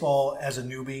to baseball as a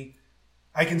newbie,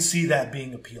 I can see that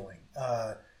being appealing.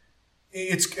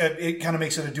 It kind of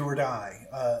makes it a do or die,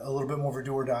 a little bit more of a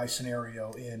do or die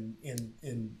scenario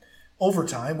in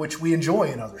overtime, which we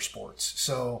enjoy in other sports.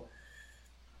 So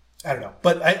I don't know,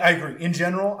 but I agree. In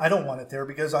general, I don't want it there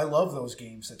because I love those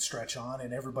games that stretch on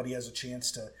and everybody has a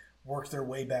chance to work their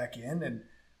way back in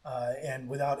and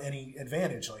without any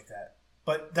advantage like that.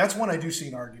 But that's one I do see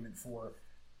an argument for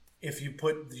if you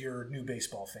put your new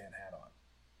baseball fan hat on.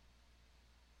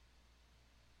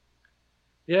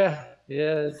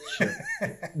 Yeah, sure.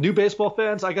 New baseball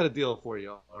fans, I got a deal for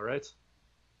you, all right?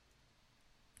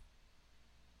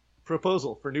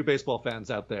 Proposal for new baseball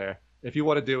fans out there. If you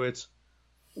want to do it,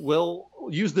 we'll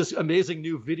use this amazing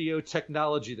new video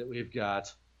technology that we've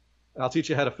got. I'll teach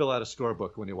you how to fill out a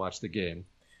scorebook when you watch the game.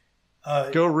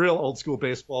 Go real old school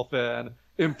baseball fan.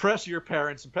 Impress your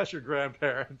parents, impress your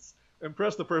grandparents,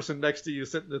 impress the person next to you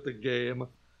sitting at the game.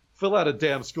 Fill out a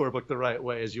damn scorebook the right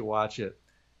way as you watch it.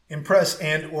 Impress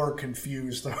and or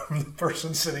confuse the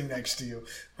person sitting next to you.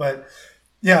 But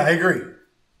yeah, I agree.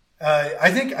 I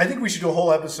think we should do a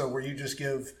whole episode where you just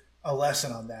give a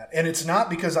lesson on that. And it's not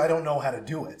because I don't know how to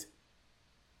do it.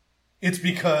 It's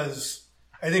because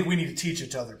I think we need to teach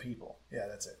it to other people. Yeah,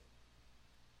 that's it.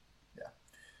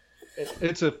 Yeah.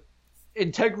 It's a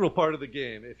integral part of the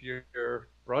game if you're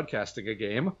broadcasting a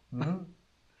game. Mm-hmm.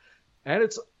 And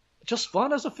it's just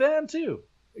fun as a fan too.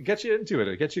 It gets you into it.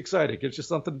 It gets you excited. It gives you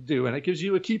something to do, and it gives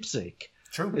you a keepsake.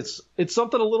 True. It's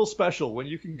something a little special when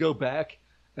you can go back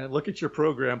and look at your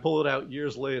program, pull it out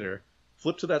years later,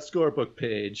 flip to that scorebook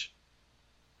page,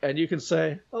 and you can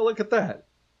say, "Oh, look at that,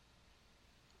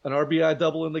 an RBI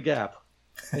double in the gap,"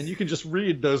 and you can just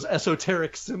read those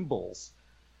esoteric symbols.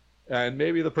 And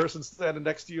maybe the person standing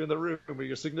next to you in the room, or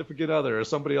your significant other, or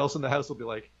somebody else in the house will be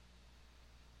like,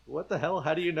 "What the hell?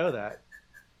 How do you know that?"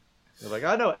 They're like,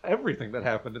 I know everything that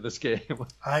happened in this game.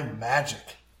 I'm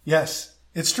magic. Yes,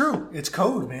 it's true. It's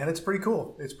code, man. It's pretty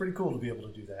cool. It's pretty cool to be able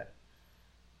to do that.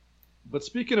 But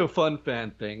speaking of fun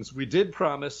fan things, we did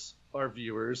promise our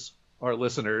viewers, our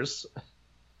listeners,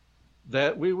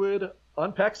 that we would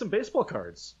unpack some baseball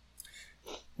cards.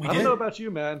 I don't know about you,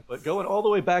 man, but going all the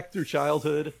way back through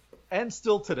childhood and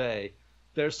still today,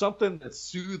 there's something that's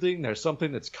soothing, there's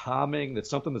something that's calming, there's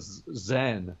something that's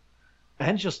zen,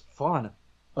 and just fun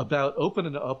about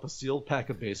opening up a sealed pack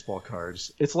of baseball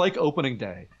cards. It's like opening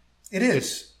day. It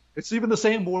is. It's even the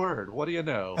same word. What do you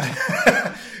know?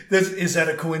 Is that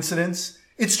a coincidence?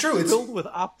 It's true. It's filled with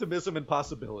optimism and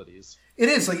possibilities. It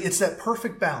is. Like, it's that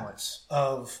perfect balance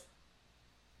of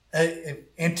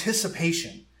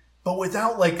anticipation, but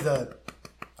without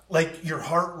like your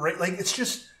heart rate. Like,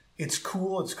 it's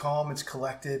cool, it's calm, it's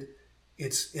collected.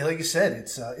 It's, like you said,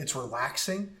 it's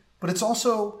relaxing, but it's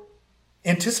also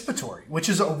anticipatory, which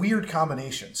is a weird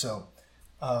combination. So,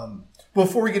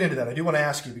 before we get into that, I do want to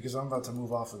ask you, because I'm about to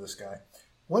move off of this guy.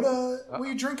 What are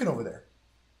you drinking over there?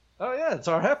 Oh yeah, it's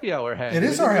our happy hour hang. It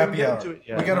is our happy hour.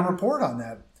 We got a report on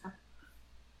that.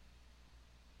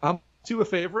 I'm to a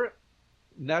favorite,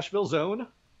 Nashville's own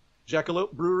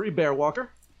Jackalope Brewery Bear Walker.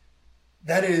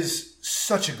 That is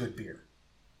such a good beer.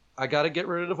 I got to get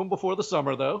rid of them before the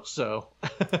summer, though, so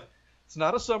it's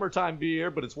not a summertime beer,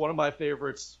 but it's one of my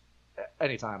favorites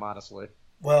anytime, honestly.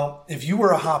 Well, if you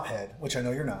were a hophead, which I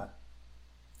know you're not,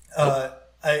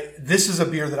 this is a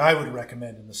beer that I would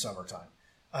recommend in the summertime.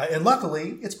 And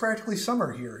luckily, it's practically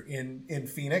summer here in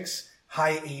Phoenix.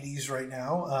 High 80s right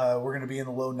now. We're going to be in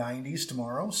the low 90s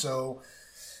tomorrow, so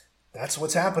that's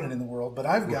what's happening in the world. But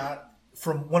I've got,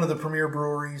 from one of the premier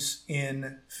breweries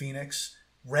in Phoenix,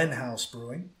 Wren House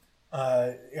Brewing,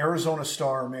 Arizona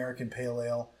Star American Pale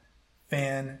Ale.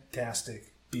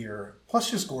 Fantastic beer,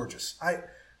 plus just gorgeous.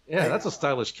 That's a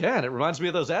stylish can. It reminds me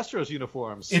of those Astros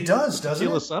uniforms. It does, doesn't it?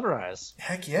 Tequila Sunrise.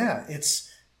 Heck yeah.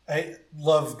 I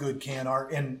love good can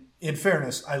art. And in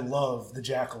fairness, I love the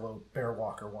Jackalope Bear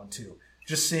Walker one too.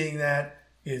 Just seeing that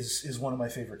is one of my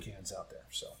favorite cans out there.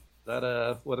 So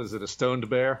that what is it? A stoned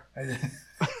bear?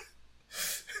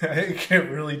 It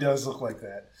really does look like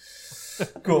that.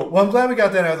 Cool. Well, I'm glad we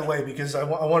got that out of the way, because I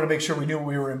want to make sure we knew what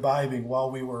we were imbibing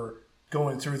while we were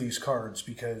going through these cards,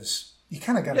 because you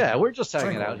kind of got to. Yeah, we're just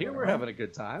hanging out here. We're having a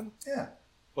good time. Yeah.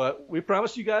 But we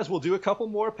promised you guys we'll do a couple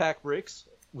more pack breaks.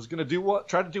 Was going to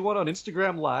try to do one on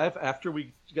Instagram Live after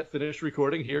we get finished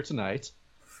recording here tonight.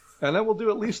 And then we'll do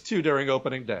at least 2 during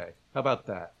opening day. How about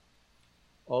that?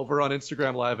 Over on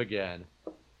Instagram Live again.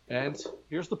 And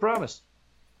here's the promise.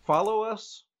 Follow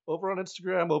us over on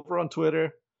Instagram, over on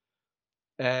Twitter,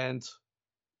 and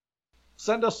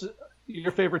send us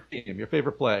your favorite team, your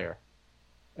favorite player.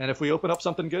 And if we open up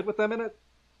something good with them in it,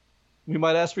 we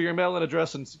might ask for your mail and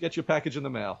address and get you a package in the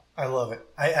mail. I love it.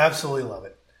 I absolutely love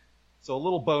it. So a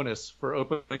little bonus for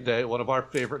opening day, one of our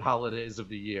favorite holidays of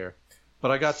the year.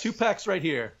 But I got 2 packs right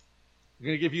here. I'm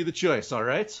going to give you the choice, all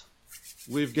right?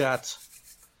 We've got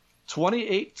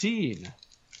 2018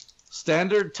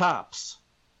 Standard Tops,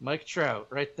 Mike Trout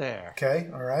right there. Okay,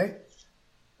 all right.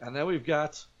 And then we've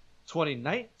got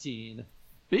 2019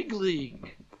 Big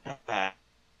League pack.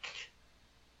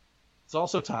 It's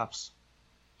also Tops.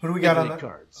 Who do we got on the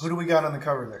cards? Who do we got on the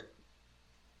cover there?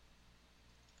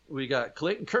 We got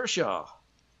Clayton Kershaw.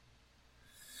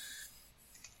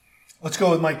 Let's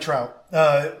go with Mike Trout.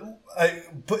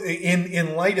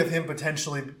 In light of him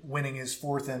potentially winning his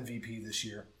 4th MVP this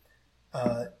year,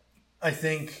 I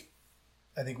think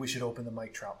we should open the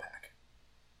Mike Trout pack.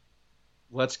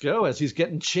 Let's go, as he's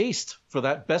getting chased for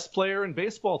that best player in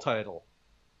baseball title.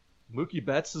 Mookie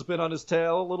Betts has been on his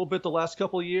tail a little bit the last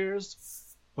couple of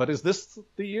years, but is this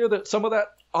the year that some of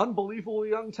that unbelievable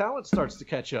young talent starts to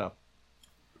catch up?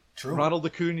 True. Ronald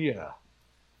Acuna,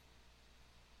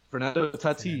 Fernando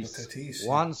Tatis,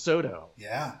 Juan Soto.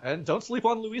 Yeah. And don't sleep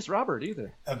on Luis Robert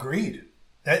either. Agreed.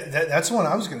 That's one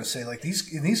I was going to say. Like,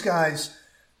 these guys,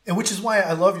 and which is why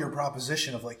I love your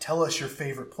proposition of, like, tell us your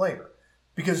favorite player.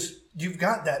 Because you've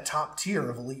got that top tier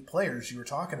of elite players you were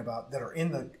talking about that are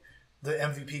in the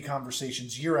MVP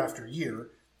conversations year after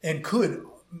year and could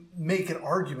make an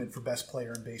argument for best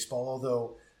player in baseball,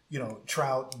 although,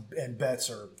 Trout and Betts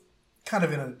are kind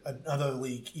of in another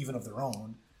league even of their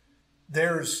own.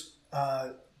 There's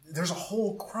a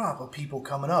whole crop of people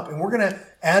coming up, and we're going to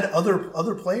add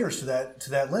other players to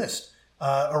that list.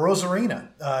 Arozarena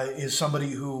is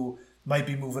somebody who might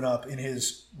be moving up in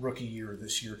his rookie year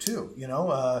this year too.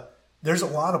 There's a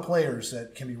lot of players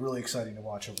that can be really exciting to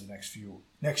watch over the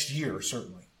next year,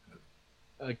 certainly.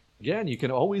 Again, you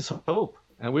can always hope.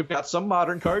 And we've got some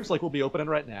modern cards like we'll be opening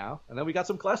right now, and then we got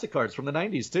some classic cards from the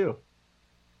 90s too.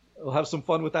 We'll have some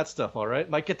fun with that stuff, all right?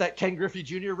 Might get that Ken Griffey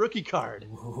Jr. rookie card.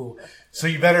 Ooh. So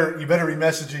you better be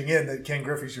messaging in that Ken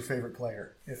Griffey's your favorite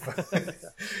player.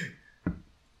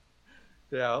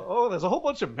 Yeah. Oh, there's a whole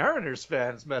bunch of Mariners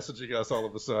fans messaging us all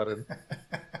of a sudden.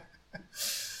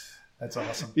 That's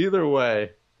awesome. Either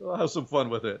way, we'll have some fun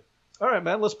with it. All right,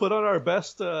 man. Let's put on our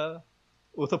best,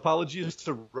 with apologies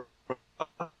to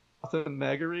Roth and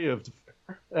Magary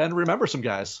and remember some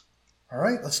guys. All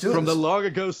right, let's do it. From the long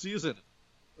ago season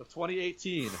of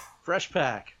 2018. Fresh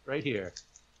pack right here.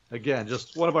 Again,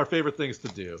 just one of our favorite things to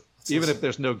do, even if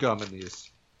there's no gum in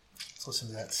these. Let's listen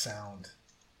to that sound.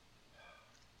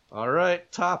 All right,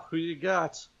 Top, who you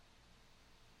got?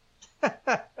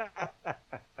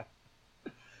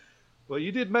 Well,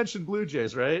 you did mention Blue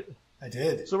Jays, right? I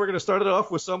did. So we're going to start it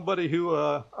off with somebody who,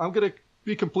 I'm going to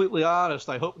be completely honest,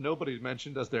 I hope nobody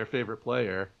mentioned as their favorite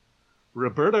player.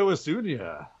 Roberto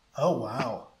Osuna. Oh,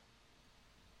 wow.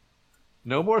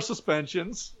 No more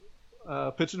suspensions.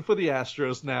 Pitching for the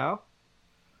Astros now.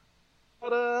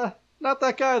 But not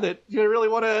that guy that you really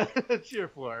want to cheer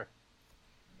for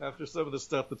after some of the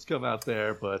stuff that's come out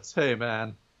there. But, hey,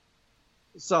 man,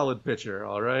 solid pitcher,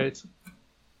 all right?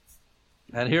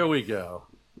 And here we go.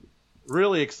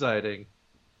 Really exciting.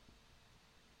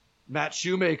 Matt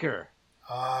Shoemaker.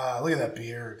 Ah, look at that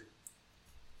beard.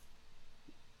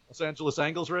 Los Angeles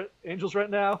Angels right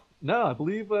now? No, I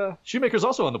believe Shoemaker's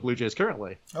also on the Blue Jays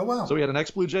currently. Oh, wow. So we had an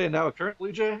ex-Blue Jay and now a current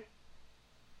Blue Jay.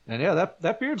 And yeah,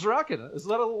 that beard's rocking. Is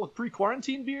that a little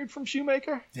pre-quarantine beard from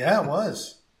Shoemaker? Yeah, it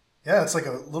was. Yeah, it's like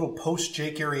a little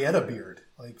post-Jake Arrieta beard,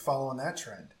 like following that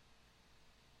trend.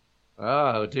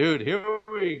 Oh, dude, here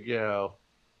we go.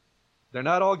 They're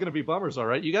not all going to be bummers, all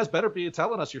right? You guys better be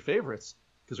telling us your favorites,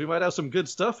 because we might have some good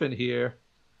stuff in here.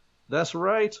 That's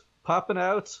right. Popping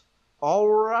out. All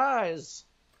rise.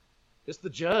 It's the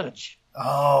Judge.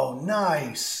 Oh,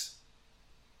 nice.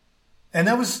 And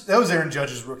that was Aaron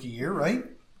Judge's rookie year, right?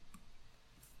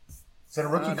 Is that a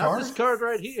rookie card? Not this card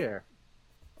right here.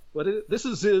 But this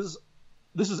is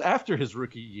after his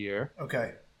rookie year.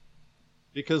 Okay.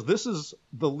 Because this is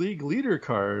the league leader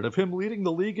card of him leading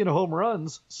the league in home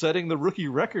runs, setting the rookie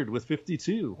record with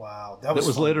 52. Wow, that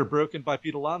was later broken by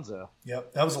Pete Alonso.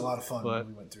 Yep, that was a lot of fun when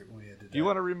we went through. We had to do do you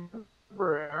want to remember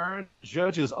Aaron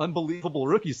Judge's unbelievable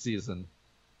rookie season?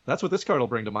 That's what this card will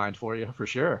bring to mind for you, for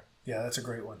sure. Yeah, that's a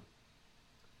great one.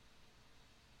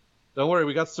 Don't worry,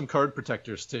 we got some card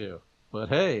protectors too. But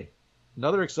hey,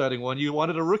 another exciting one. You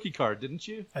wanted a rookie card, didn't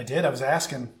you? I did. I was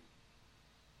asking.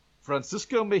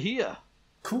 Francisco Mejia.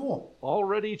 Cool.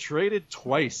 Already traded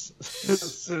twice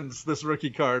since this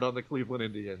rookie card on the Cleveland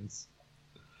Indians.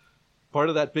 Part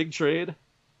of that big trade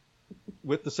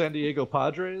with the San Diego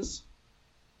Padres.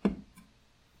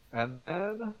 And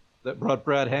then that brought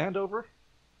Brad Hand over.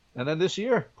 And then this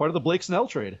year, part of the Blake Snell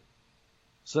trade.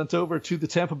 Sent over to the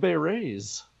Tampa Bay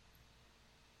Rays.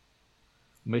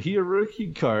 Mejia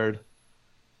rookie card.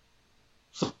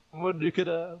 Someone who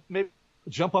could maybe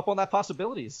jump up on that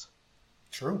possibilities.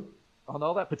 True. On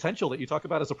all that potential that you talk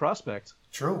about as a prospect.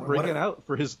 True. Breaking out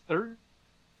for his third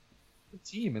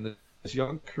team in this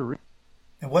young career.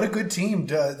 And what a good team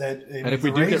and if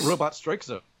we do get robot strike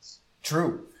zones.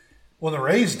 True. Well, the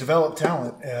Rays develop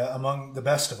talent among the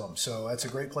best of them, so that's a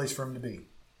great place for him to be.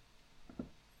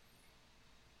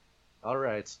 All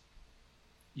right.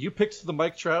 You picked the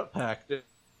Mike Trout pack,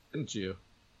 didn't you?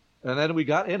 And then we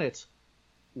got in it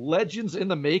Legends in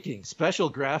the Making, special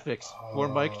graphics for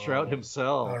Mike Trout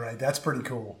himself. All right, that's pretty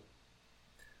cool.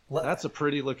 That's a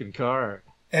pretty looking card.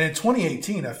 And in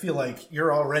 2018, I feel like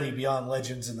you're already beyond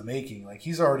Legends in the Making. Like,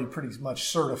 he's already pretty much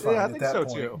certified at that point.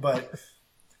 Too. But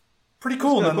pretty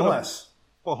cool nonetheless.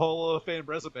 A Hall of Fame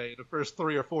resume in the first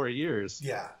 3 or 4 years.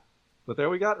 Yeah. But there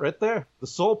we got right there. The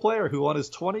sole player who on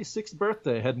his 26th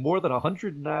birthday had more than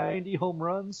 190 home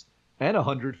runs and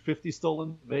 150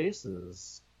 stolen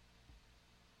bases.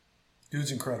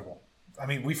 Dude's incredible. I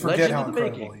mean, we forget how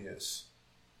incredible he is.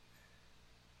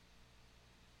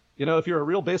 You know, if you're a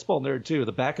real baseball nerd, too,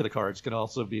 the back of the cards can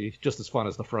also be just as fun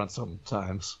as the front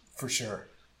sometimes. For sure.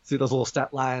 See those little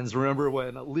stat lines? Remember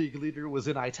when a league leader was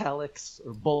in italics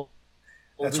or bold?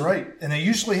 That's right. And they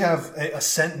usually have a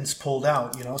sentence pulled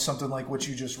out, you know, something like what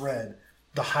you just read,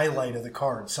 the highlight of the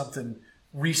card, something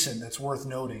recent that's worth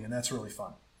noting, and that's really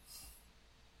fun.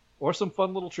 Or some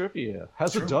fun little trivia.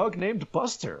 Has a dog named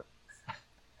Buster?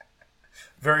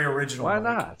 Very original. Why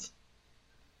not?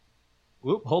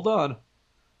 Whoop, hold on.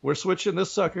 We're switching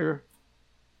this sucker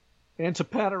into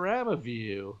panorama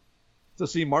view to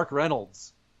see Mark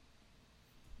Reynolds,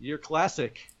 your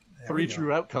classic 3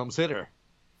 true outcomes hitter.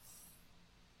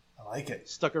 I like it.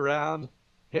 Stuck around,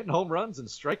 hitting home runs and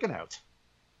striking out.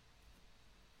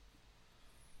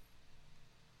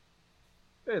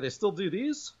 Hey, they still do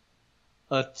these?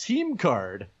 A team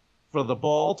card for the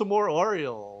Baltimore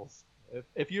Orioles.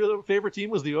 If your favorite team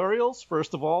was the Orioles,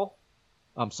 first of all,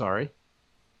 I'm sorry.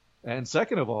 And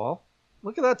second of all,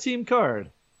 look at that team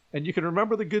card. And you can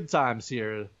remember the good times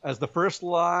here, as the first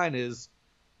line is,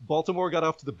 Baltimore got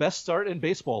off to the best start in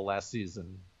baseball last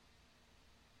season.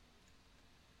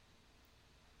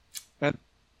 And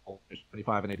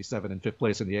 75 and 87 in fifth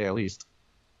place in the AL East.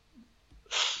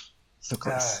 So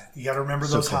close. You got to remember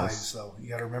those highs, though. You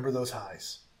got to remember those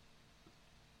highs.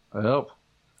 I hope.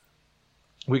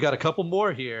 We got a couple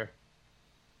more here.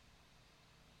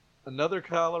 Another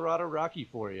Colorado Rocky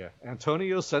for you.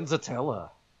 Antonio Senzatella.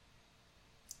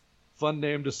 Fun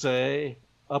name to say.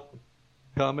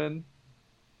 Upcoming.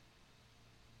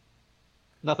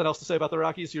 Nothing else to say about the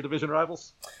Rockies, your division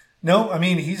rivals? No, I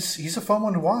mean, he's a fun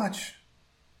one to watch.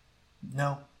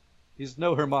 No. He's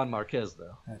no Herman Marquez,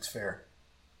 though. That's fair.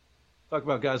 Talk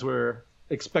about guys we're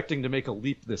expecting to make a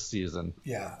leap this season.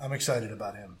 Yeah, I'm excited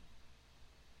about him.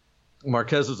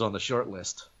 Marquez is on the short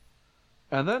list.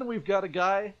 And then we've got a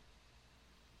guy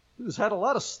who's had a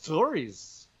lot of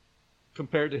stories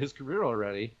compared to his career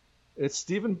already. It's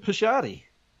Stephen Piscotty.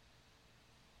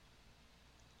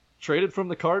 Traded from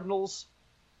the Cardinals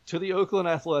to the Oakland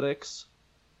Athletics,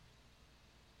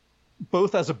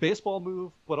 both as a baseball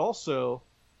move, but also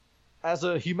as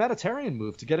a humanitarian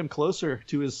move to get him closer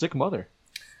to his sick mother.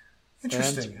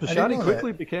 Interesting. And Piscotty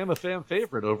quickly became a fan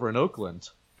favorite over in Oakland,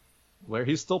 where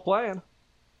he's still playing,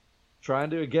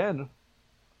 trying to, again,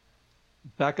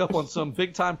 back up on some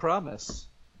big-time promise.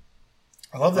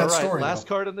 I love that story. All right, last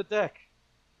card in the deck.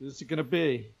 Who's it going to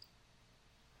be?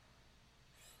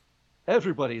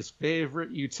 Everybody's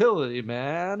favorite utility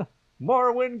man,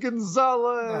 Marwin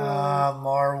Gonzalez. Ah,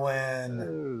 Marwin.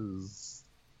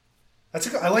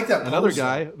 I like that. Another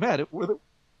guy, man.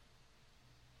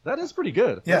 That is pretty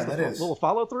good. Yeah, That's that is. A little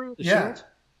follow through. Yeah. Shield.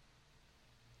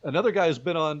 Another guy who's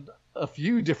been on a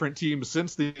few different teams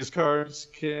since these cards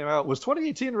came out. Was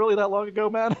 2018 really that long ago,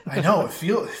 man? I know. It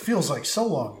feels like so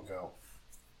long ago.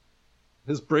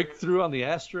 His breakthrough on the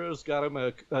Astros got him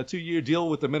a 2-year deal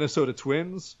with the Minnesota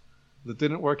Twins that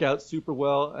didn't work out super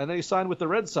well, and then he signed with the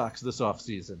Red Sox this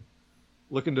offseason,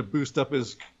 looking to boost up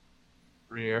his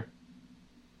career.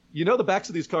 You know the backs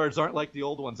of these cards aren't like the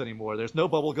old ones anymore. There's no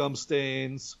bubblegum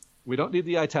stains. We don't need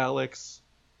the italics.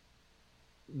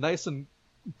 Nice and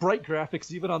bright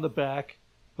graphics even on the back.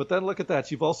 But then look at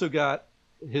that. You've also got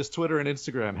his Twitter and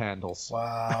Instagram handles.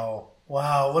 Wow.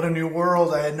 Wow, what a new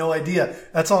world. I had no idea.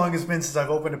 That's how long it's been since I've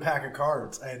opened a pack of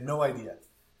cards. I had no idea.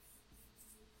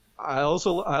 I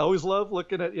always love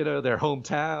looking at, their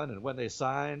hometown and when they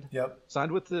signed. Yep.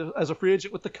 Signed as a free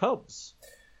agent with the Cubs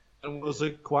and was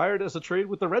acquired as a trade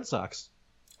with the Red Sox.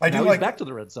 He's back to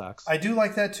the Red Sox. I do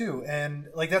like that too. And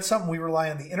that's something we rely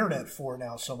on the internet for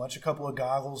now so much. A couple of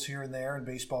goggles here and there and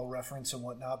baseball reference and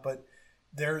whatnot, but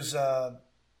there's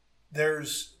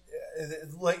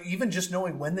like even just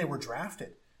knowing when they were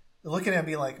drafted. Looking at it and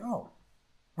being like, "Oh,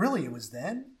 really? It was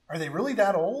then? Are they really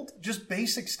that old?" Just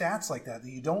basic stats like that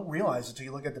you don't realize until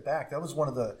you look at the back. That was one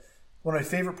of my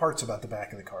favorite parts about the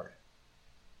back of the card.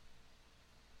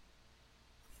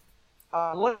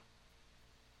 Like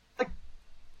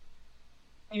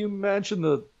you mentioned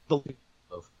the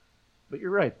but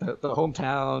you're right. The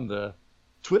hometown, the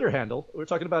Twitter handle. We're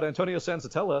talking about Antonio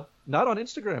Senzatella, not on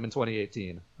Instagram in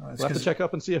 2018. We'll have to check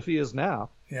up and see if he is now.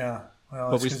 Yeah,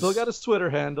 well, but we still got his Twitter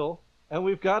handle, and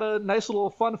we've got a nice little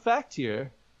fun fact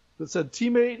here that said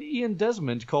teammate Ian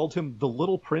Desmond called him the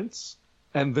Little Prince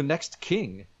and the Next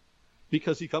King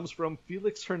because he comes from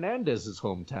Felix Hernandez's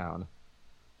hometown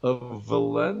of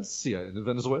Valencia in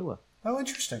Venezuela. Oh,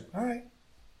 interesting. All right.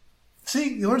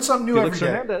 See, you learn something new every day. Felix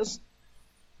Hernandez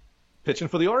pitching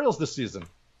for the Orioles this season.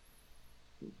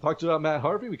 Talked about Matt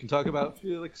Harvey. We can talk about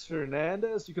Felix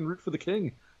Hernandez. You can root for the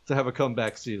King to have a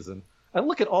comeback season. And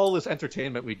look at all this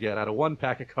entertainment we get out of one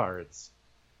pack of cards.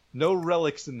 No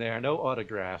relics in there, no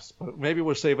autographs. But maybe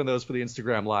we're saving those for the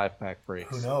Instagram Live pack breaks.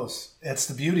 Who knows? It's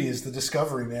the beauty, is the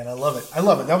discovery, man. I love it. I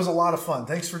love it. That was a lot of fun.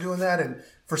 Thanks for doing that and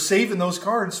for saving those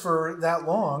cards for that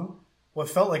long. What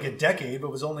felt like a decade,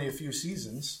 but was only a few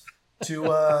seasons,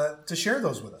 to share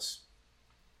those with us.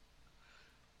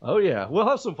 Oh, yeah. We'll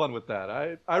have some fun with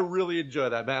that. I really enjoy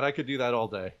that, man. I could do that all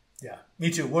day. Yeah,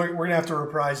 me too. We're going to have to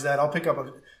reprise that. I'll pick up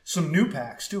some new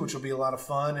packs, too, which will be a lot of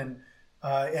fun.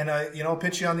 And I'll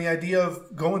pitch you on the idea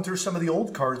of going through some of the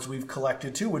old cards we've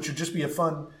collected, too, which would just be a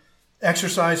fun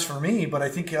exercise for me. But I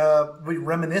think be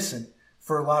reminiscent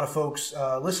for a lot of folks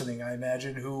listening, I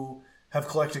imagine, who have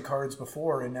collected cards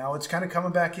before. And now it's kind of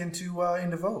coming back into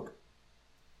vogue.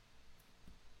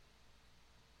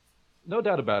 No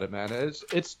doubt about it, man.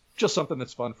 It's just something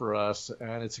that's fun for us,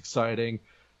 and it's exciting.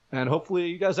 And hopefully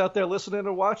you guys out there listening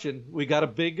or watching, we got a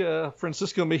big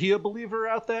Francisco Mejia believer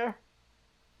out there.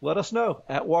 Let us know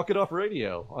at Walk It Off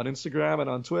Radio on Instagram and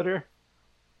on Twitter,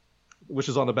 which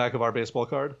is on the back of our baseball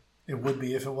card. It would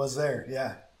be if it was there,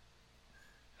 yeah.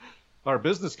 Our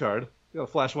business card. You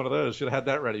gotta flash one of those. Should have had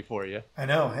that ready for you. I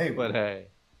know. Hey. But hey.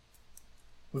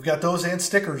 We've got those and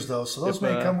stickers, though, so those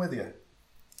may come with you.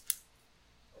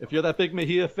 If you're that big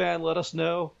Mejia fan, let us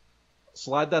know.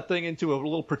 Slide that thing into a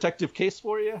little protective case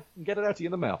for you and get it out to you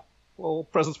in the mail. Little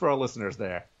presents for our listeners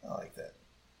there. I like that.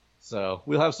 So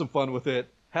we'll have some fun with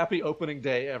it. Happy opening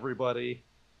day, everybody.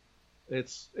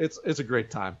 It's a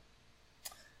great time.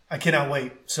 I cannot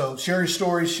wait. So share your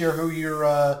stories, share who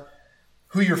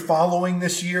you're following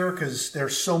this year, because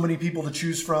there's so many people to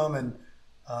choose from,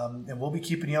 and we'll be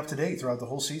keeping you up to date throughout the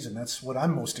whole season. That's what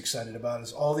I'm most excited about,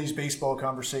 is all these baseball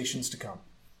conversations to come.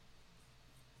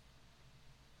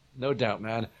 No doubt,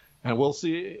 man. And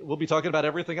we'll be talking about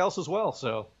everything else as well.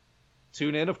 So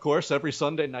tune in, of course, every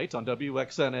Sunday night on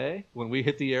WXNA when we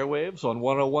hit the airwaves on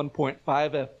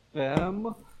 101.5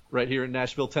 FM right here in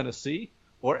Nashville, Tennessee,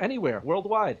 or anywhere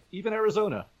worldwide, even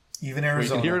Arizona. Even Arizona.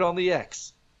 You can hear it on the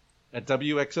X at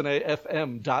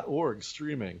WXNAFM.org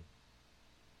streaming.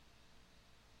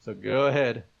 So go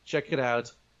ahead, check it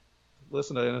out.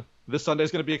 Listen, this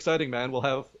Sunday's going to be exciting, man. We'll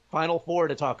have Final Four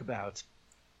to talk about.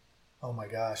 Oh my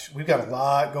gosh, we've got a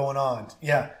lot going on.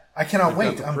 Yeah, I cannot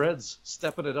wait. The Reds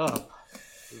stepping it up.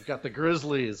 We've got the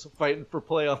Grizzlies fighting for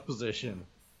playoff position.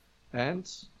 And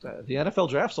the NFL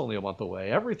draft's only a month away.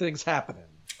 Everything's happening.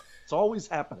 It's always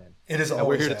happening. It is always happening. And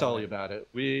we're here to tell you about it.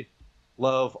 We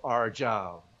love our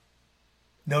job.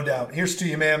 No doubt. Here's to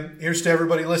you, man. Here's to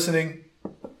everybody listening.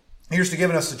 Here's to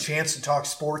giving us a chance to talk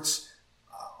sports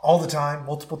all the time,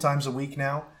 multiple times a week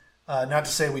now. Not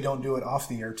to say we don't do it off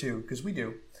the air, too, because we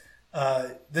do.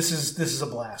 This is a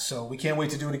blast. So we can't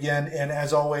wait to do it again. And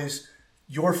as always,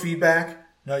 your feedback,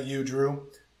 not you, Drew,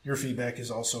 your feedback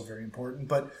is also very important.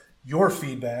 But your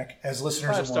feedback as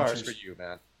listeners and watchers. 5 stars for you,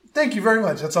 man. Thank you very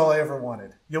much. That's all I ever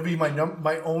wanted. You'll be my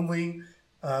only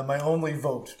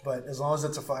vote, but as long as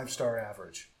it's a 5-star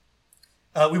average.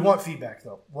 We want feedback,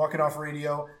 though.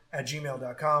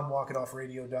 walkitoffradio@gmail.com,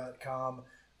 walkitoffradio.com,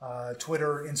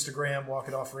 Twitter, Instagram,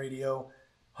 walkitoffradio.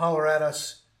 Holler at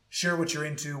us. Share what you're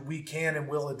into. We can and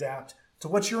will adapt to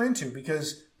what you're into,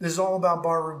 because this is all about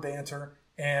barroom banter,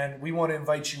 and we want to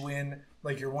invite you in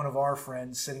like you're one of our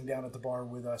friends sitting down at the bar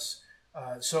with us.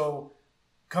 So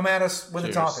come at us with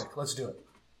a topic. Let's do it.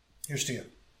 Here's to you.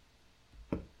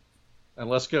 And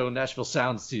let's go Nashville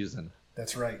Sound season.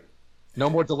 That's right. No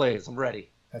more delays. I'm ready.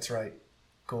 That's right.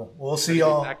 Cool. We'll see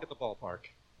y'all back at the ballpark.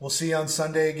 We'll see you on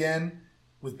Sunday again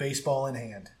with baseball in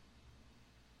hand.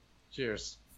 Cheers.